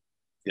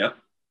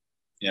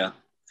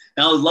 Now,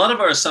 a lot of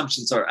our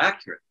assumptions are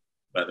accurate,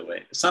 by the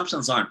way.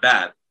 Assumptions aren't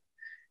bad.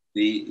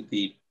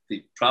 The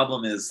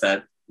problem is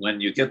that when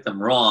you get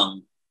them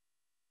wrong,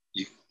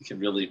 you can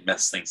really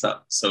mess things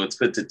up. So it's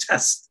good to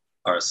test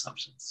our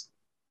assumptions.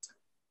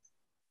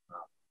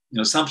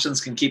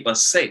 Assumptions can keep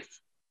us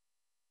safe.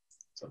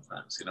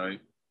 Sometimes,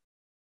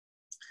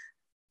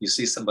 you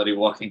see somebody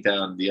walking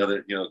down the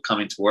other,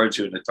 coming towards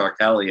you in a dark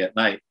alley at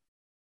night,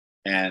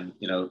 and,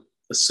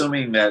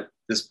 assuming that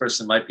this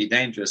person might be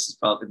dangerous is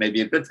probably maybe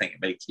a good thing. It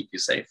may keep you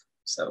safe.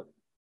 So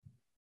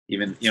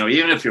even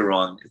if you're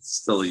wrong, it's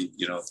still,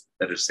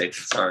 better safe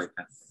than sorry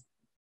kind of thing.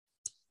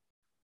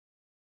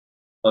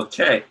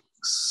 Okay,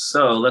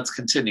 so let's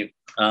continue.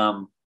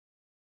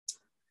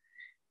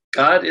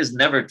 God is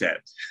never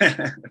dead.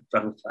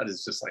 Prabhupada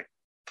is just like,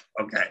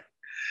 okay.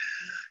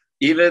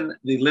 Even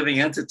the living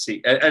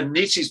entity, and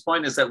Nietzsche's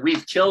point is that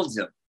we've killed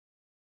him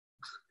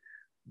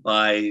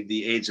by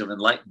the age of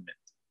enlightenment,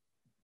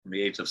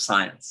 the age of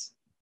science.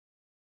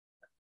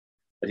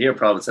 But here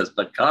Prabhupada says,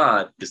 but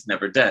God is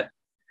never dead.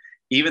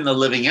 Even the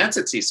living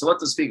entity, so what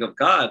to speak of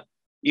God,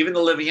 even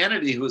the living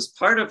entity who is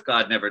part of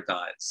God never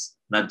dies.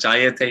 Na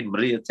jayate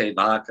mriyate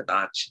va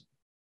kadachi.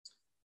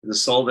 The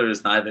soul there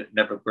is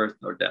never birth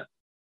nor death.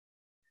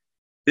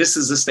 This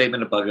is a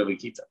statement of Bhagavad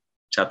Gita,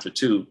 chapter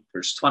 2,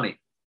 verse 20.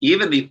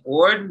 Even the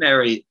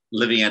ordinary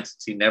living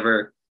entity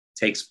never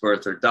takes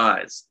birth or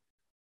dies.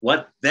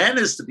 What then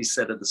is to be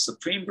said of the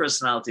Supreme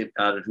Personality of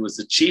God, who is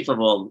the chief of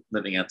all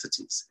living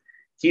entities?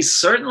 He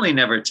certainly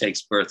never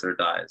takes birth or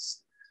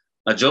dies.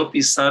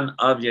 Ajopi san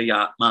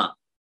avyayatma.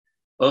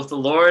 Both the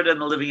Lord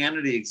and the living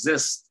entity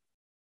exist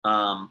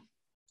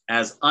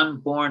as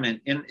unborn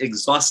and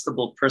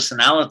inexhaustible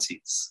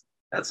personalities.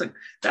 That's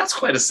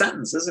quite a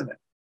sentence, isn't it?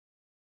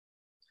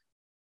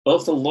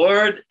 Both the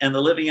Lord and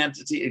the living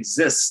entity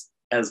exist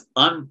as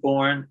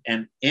unborn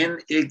and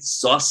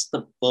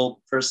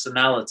inexhaustible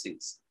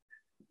personalities.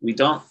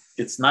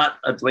 It's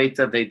not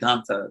Advaita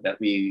Vedanta that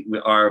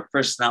our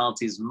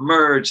personalities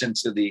merge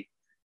into the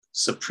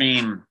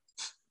supreme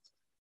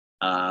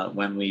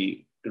when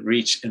we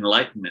reach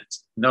enlightenment.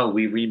 No,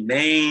 we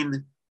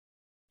remain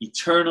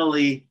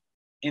eternally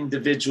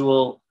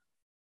individual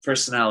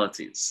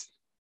personalities.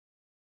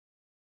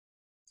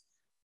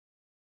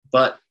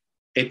 But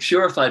a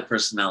purified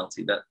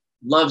personality that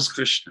loves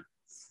Krishna.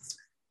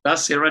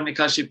 Thus,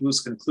 Hiranyakashipu's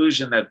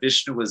conclusion that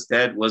Vishnu was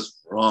dead was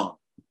wrong.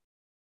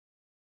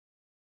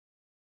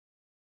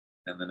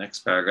 And the next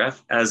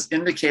paragraph, as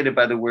indicated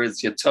by the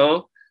words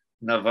Yato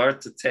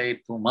Navartate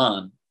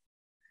Puman,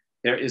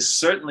 there is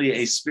certainly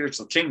a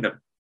spiritual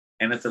kingdom.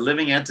 And if the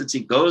living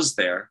entity goes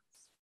there,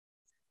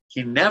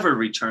 he never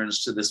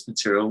returns to this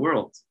material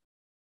world.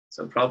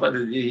 So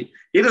Prabhupada,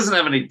 he doesn't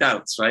have any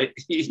doubts, right?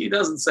 He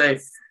doesn't say,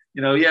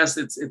 yes,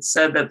 it's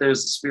said that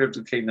there's a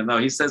spiritual kingdom. No,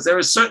 he says there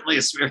is certainly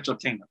a spiritual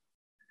kingdom.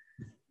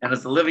 And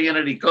if the living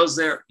entity goes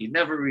there, he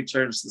never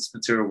returns to this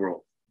material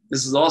world.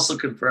 This is also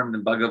confirmed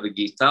in Bhagavad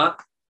Gita.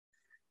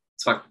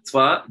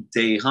 Tvaktva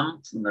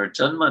deham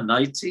punarjanma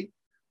naiti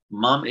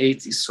mam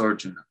eti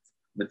sorjuna.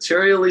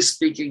 Materially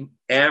speaking,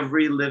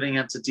 every living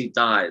entity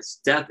dies.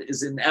 Death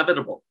is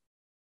inevitable.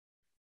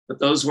 But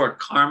those who are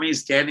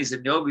karmis, gyanis,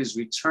 and yogis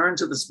return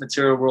to this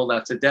material world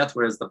after death,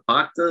 whereas the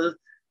bhakta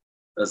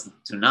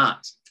do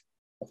not.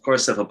 Of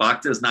course, if a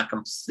bhakta is not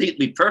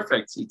completely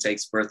perfect, he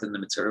takes birth in the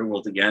material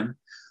world again,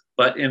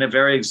 but in a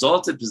very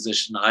exalted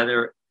position,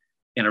 either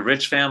in a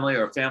rich family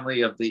or a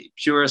family of the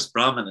purest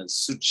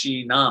brahmanas,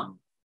 suchi nam,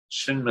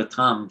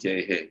 shinmatam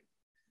gehe,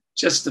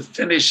 just to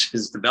finish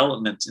his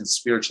development in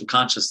spiritual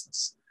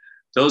consciousness.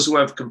 Those who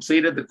have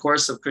completed the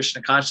course of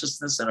Krishna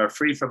consciousness and are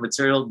free from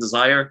material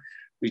desire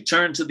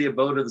return to the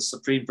abode of the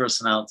Supreme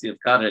Personality of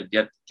Godhead.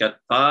 Yet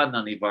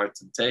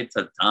nanivartante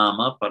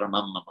tadama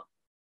paramamama.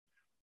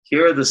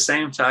 Here the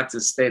same fact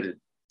is stated.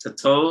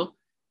 Tato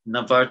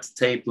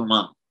navartate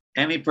pumam.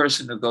 Any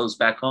person who goes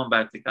back home,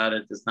 back to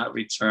Godhead, does not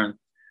return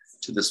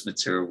to this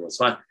material world.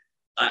 So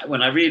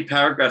when I read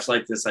paragraphs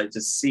like this, I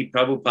just see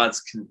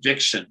Prabhupada's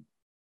conviction,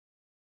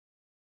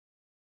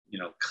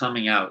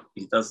 coming out.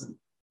 He doesn't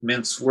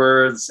mince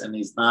words, and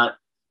he's not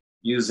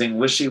using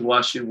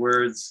wishy-washy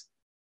words.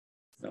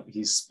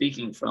 He's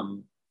speaking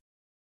from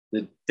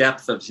the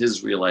depth of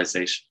his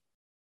realization,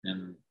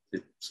 and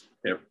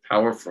they're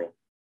powerful,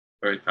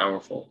 very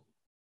powerful.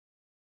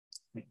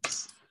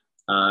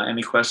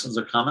 Any questions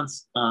or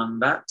comments on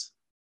that?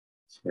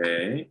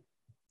 Okay.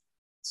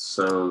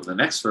 So the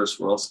next verse,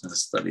 we're also going to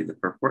study the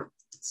purport.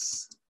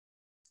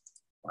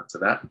 On to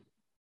that.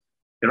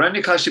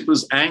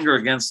 Hiranyakashipu's anger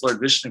against Lord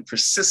Vishnu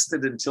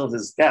persisted until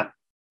his death.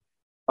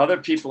 Other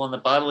people in the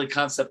bodily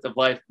concept of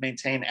life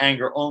maintain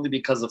anger only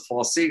because of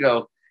false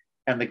ego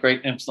and the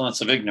great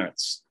influence of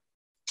ignorance.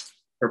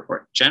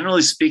 Purport.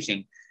 Generally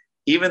speaking,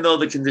 even though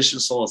the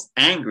conditioned soul is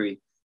angry,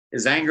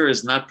 his anger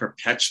is not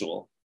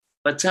perpetual,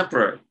 but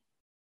temporary.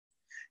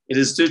 It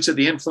is due to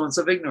the influence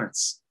of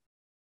ignorance.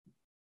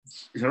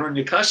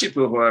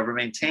 Hiranyakashipu, however,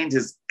 maintained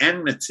his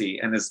enmity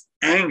and his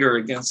anger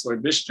against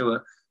Lord Vishnu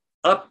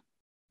up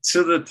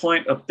to the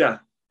point of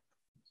death.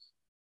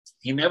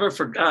 He never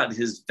forgot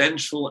his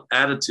vengeful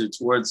attitude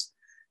towards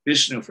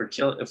Vishnu for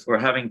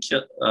having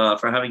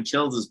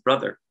killed his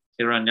brother,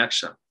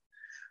 Hiranyaksha.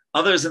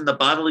 Others in the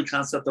bodily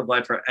concept of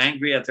life are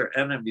angry at their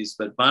enemies,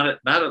 but not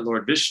at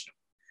Lord Vishnu.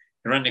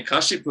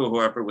 Hiranyakashipu,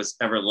 however, was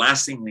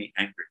everlastingly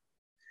angry.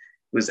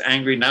 He was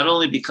angry not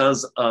only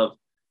because of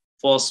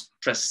false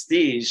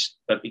prestige,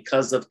 but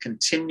because of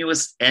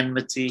continuous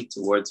enmity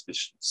towards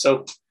Vishnu.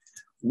 So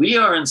we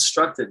are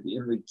instructed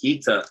in the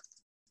Gita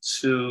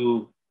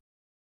to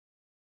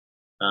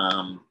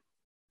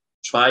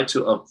try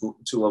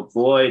to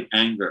avoid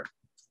anger.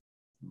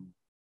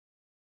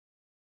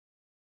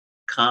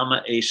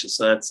 Kama Esha,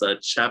 so that's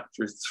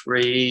chapter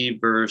 3,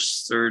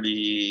 verse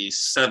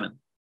 37,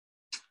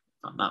 if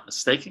I'm not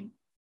mistaken.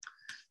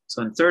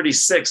 So in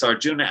 36,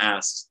 Arjuna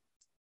asks,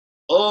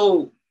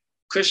 "Oh,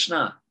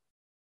 Krishna,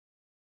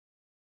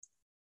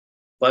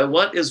 by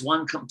what is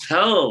one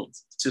compelled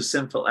to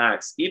sinful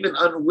acts, even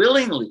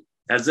unwillingly,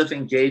 as if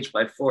engaged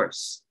by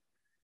force?"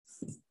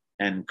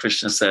 And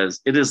Krishna says,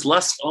 "It is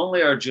lust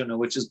only, Arjuna,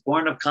 which is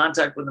born of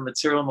contact with the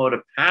material mode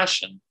of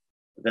passion."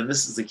 But then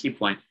this is the key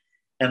point.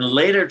 "And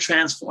later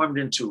transformed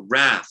into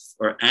wrath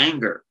or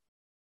anger,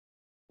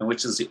 and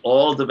which is the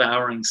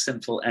all-devouring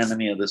sinful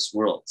enemy of this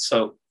world."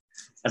 So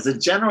as a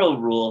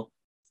general rule,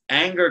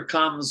 anger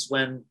comes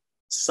when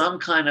some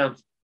kind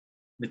of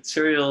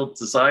material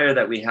desire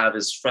that we have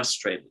is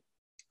frustrated.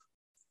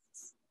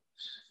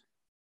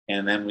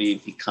 And then we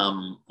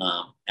become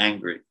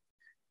angry.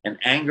 And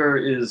anger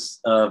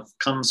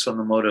comes from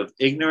the mode of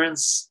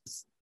ignorance.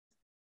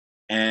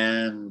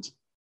 And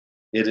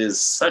it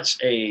is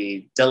such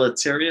a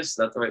deleterious, is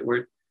that the right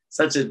word?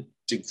 Such a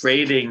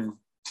degrading,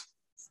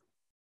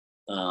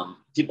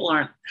 people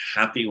aren't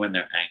happy when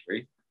they're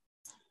angry,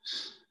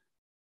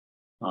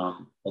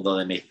 although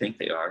they may think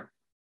they are.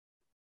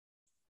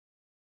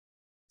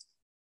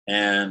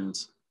 And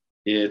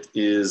it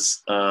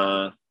is,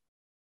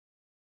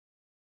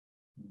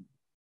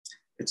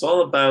 it's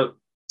all about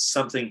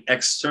something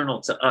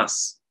external to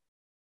us.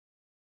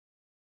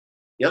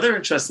 The other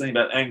interesting thing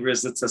about anger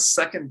is it's a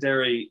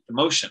secondary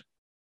emotion,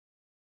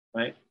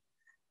 right?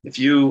 If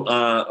you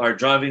are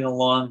driving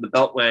along the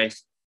Beltway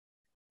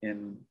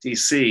in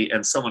DC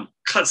and someone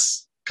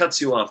cuts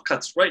you off,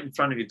 cuts right in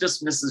front of you,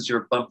 just misses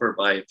your bumper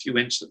by a few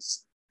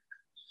inches,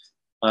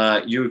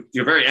 you're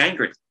very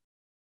angry.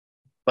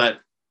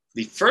 But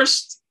the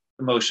first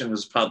emotion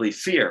was probably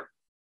fear,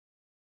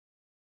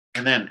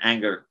 and then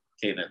anger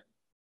came in.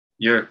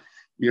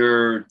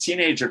 Your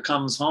teenager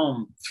comes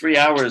home 3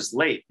 hours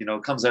late,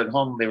 comes at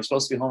home. They were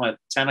supposed to be home at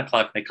 10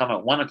 o'clock. They come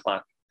at 1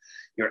 o'clock.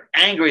 You're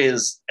angry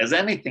as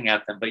anything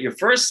at them, but your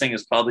first thing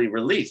is probably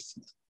relief.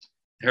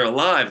 They're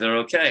alive, they're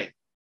okay.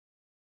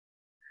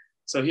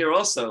 So here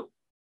also,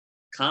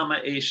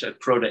 Kama Esha,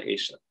 Krodha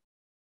Esha.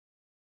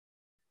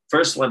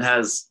 First one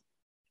has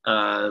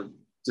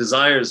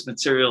desires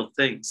material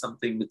things,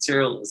 something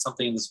material,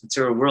 something in this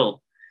material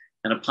world.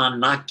 And upon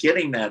not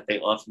getting that, they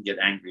often get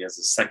angry as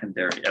a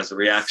secondary, as a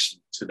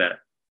reaction to that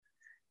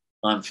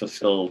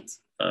unfulfilled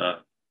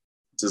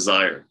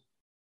desire.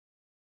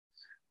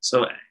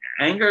 So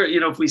anger,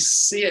 if we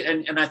see it,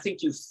 and I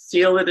think you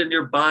feel it in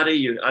your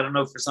body. I don't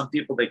know, for some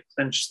people, they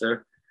clench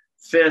their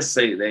fists,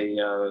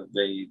 they're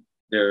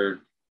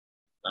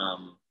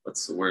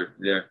what's the word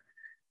there?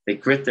 They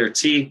grit their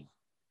teeth.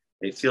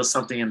 they feel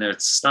something in their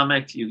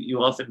stomach.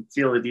 You often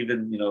feel it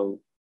even,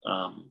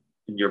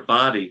 in your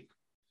body,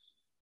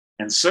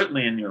 and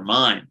certainly in your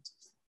mind.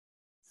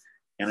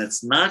 And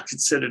it's not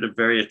considered a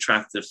very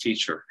attractive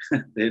feature.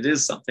 It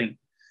is something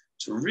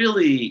to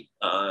really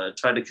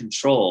try to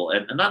control,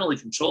 and not only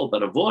control,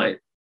 but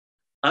avoid,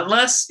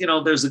 unless,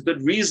 there's a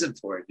good reason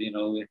for it.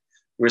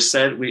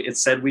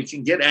 It's said we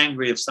can get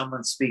angry if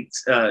someone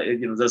speaks,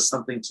 does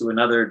something to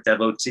another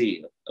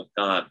devotee of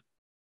God,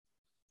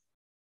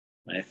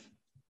 right?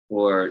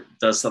 Or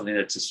does something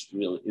that just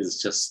really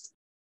is just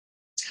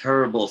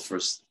terrible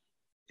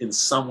in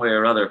some way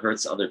or other,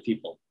 hurts other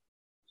people.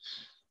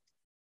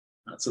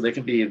 So there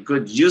can be a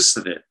good use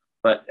of it,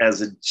 but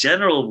as a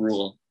general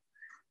rule,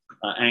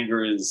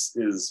 anger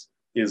is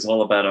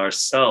all about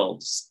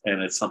ourselves,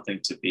 and it's something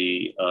to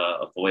be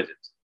avoided.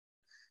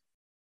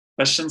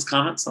 Questions,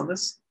 comments on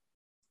this?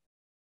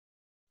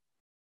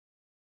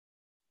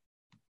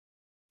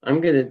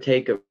 I'm going to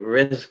take a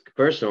risk,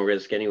 personal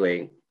risk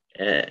anyway,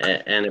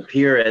 and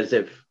appear as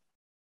if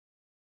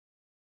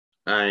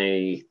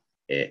I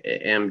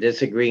am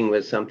disagreeing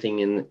with something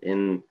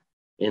in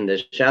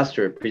the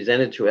Shastra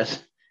presented to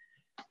us,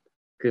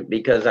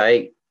 because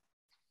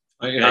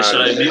Okay,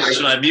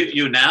 should I mute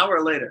you now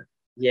or later?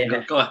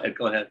 Yeah. Go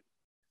ahead.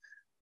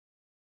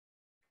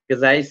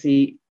 Because I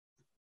see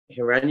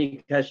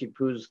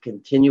Hiranyakashipu's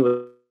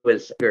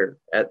continuous anger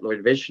at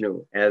Lord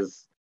Vishnu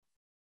as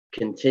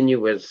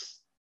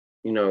continuous,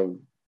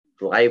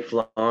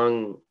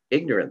 lifelong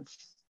ignorance.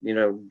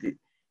 The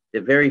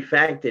very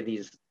fact that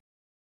he's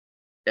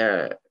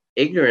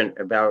ignorant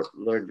about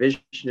Lord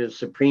Vishnu's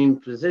supreme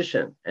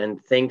position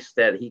and thinks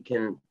that he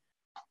can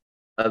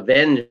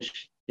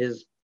avenge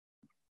his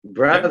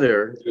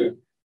brother,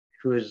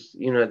 who's,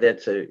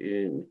 that's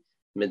a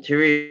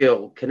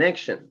material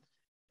connection.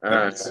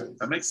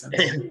 That makes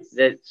sense.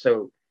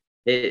 So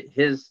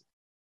his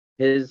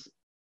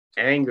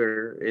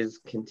anger is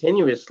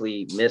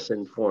continuously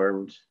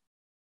misinformed,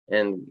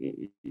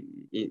 and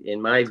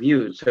in my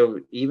view, so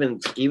even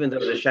though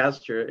the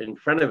Shastra in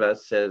front of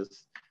us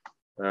says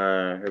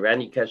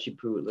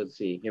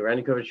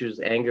Hiranyakashipu's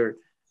anger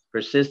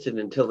persisted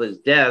until his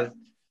death,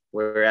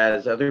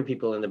 whereas other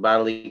people in the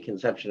bodily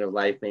conception of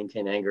life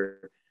maintain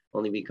anger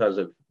only because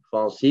of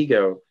false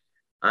ego,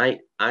 I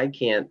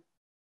can't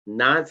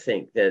not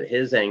think that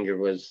his anger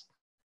was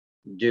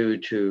due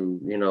to,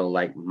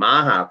 like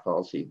Maha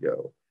false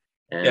ego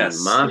and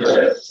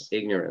Maha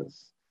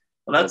ignorance.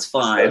 Well, that's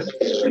fine.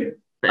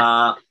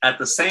 At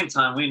the same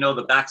time, we know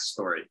the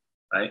backstory,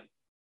 right?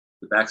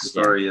 The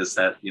backstory is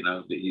that,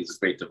 he's a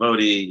great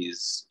devotee.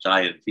 He's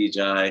Jai and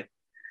Vijay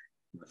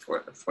in the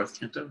fourth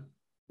canto.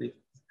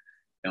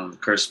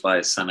 Cursed by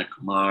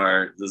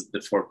Sanakumar,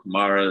 the four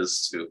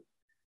Kumaras, to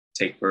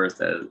take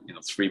birth as,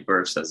 3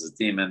 births as a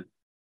demon.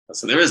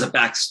 So there is a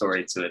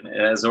backstory to it,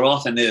 as there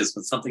often is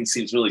when something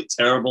seems really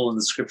terrible in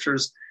the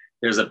scriptures.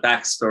 There's a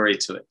backstory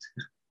to it.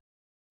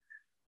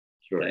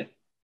 Sure. Right?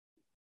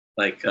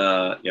 Like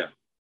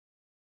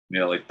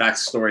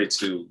backstory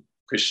to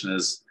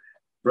Krishna's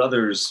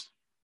brothers,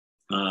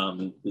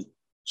 the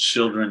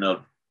children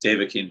of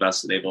Devaki and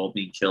Vasudeva all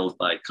being killed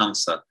by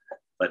Kamsa,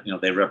 but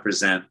they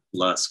represent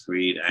lust,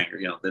 greed, anger.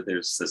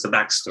 There's a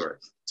backstory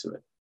to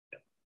it.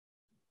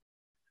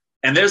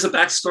 And there's a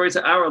backstory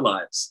to our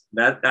lives.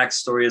 That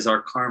backstory is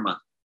our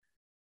karma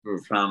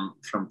from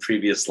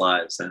previous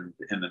lives and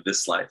in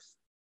this life.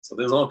 So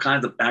there's all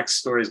kinds of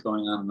backstories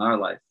going on in our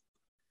life.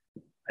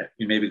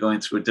 We may be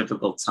going through a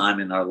difficult time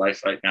in our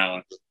life right now,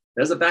 and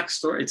there's a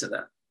backstory to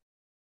that.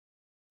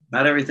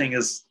 Not everything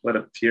is what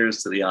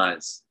appears to the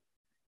eyes.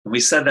 And we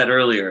said that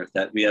earlier,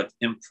 that we have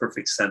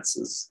imperfect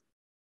senses.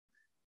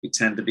 We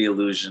tend to be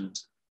illusioned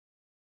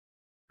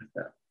like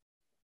that.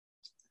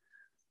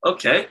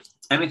 Okay,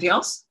 anything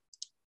else?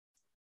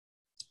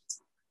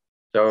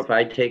 So if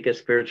I take a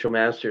spiritual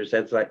master, is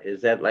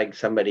that like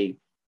somebody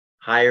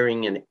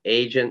hiring an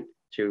agent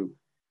to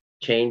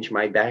change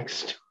my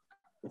backstory?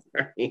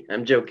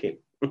 I'm joking.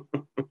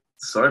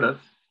 Sort of.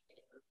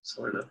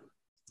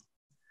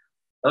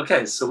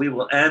 Okay, so we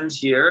will end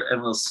here and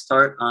we'll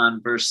start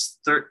on verse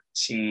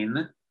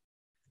 13.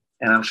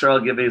 And I'm sure I'll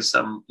give you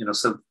some,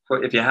 so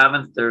if you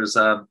haven't, there's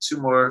two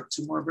more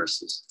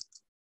verses.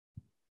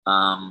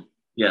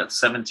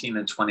 17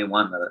 and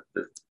 21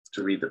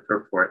 to read the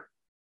purport.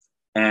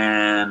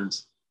 And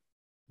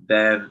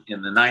then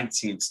in the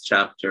 19th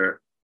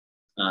chapter,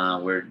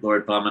 where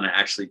Lord Vamana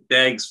actually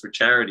begs for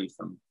charity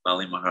from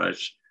Bali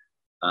Maharaj,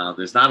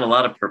 there's not a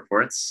lot of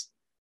purports,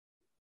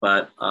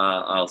 but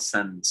I'll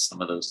send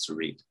some of those to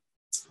read.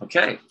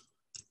 Okay,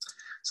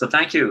 so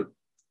thank you.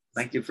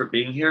 Thank you for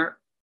being here,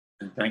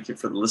 and thank you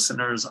for the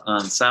listeners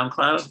on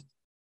SoundCloud.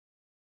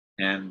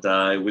 And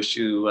I wish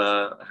you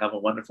have a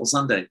wonderful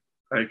Sunday.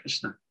 Hare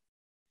Krishna.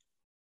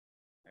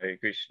 Hare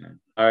Krishna.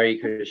 Hare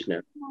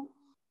Krishna.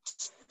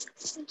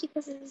 Thank you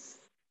for this.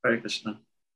 Hare Krishna.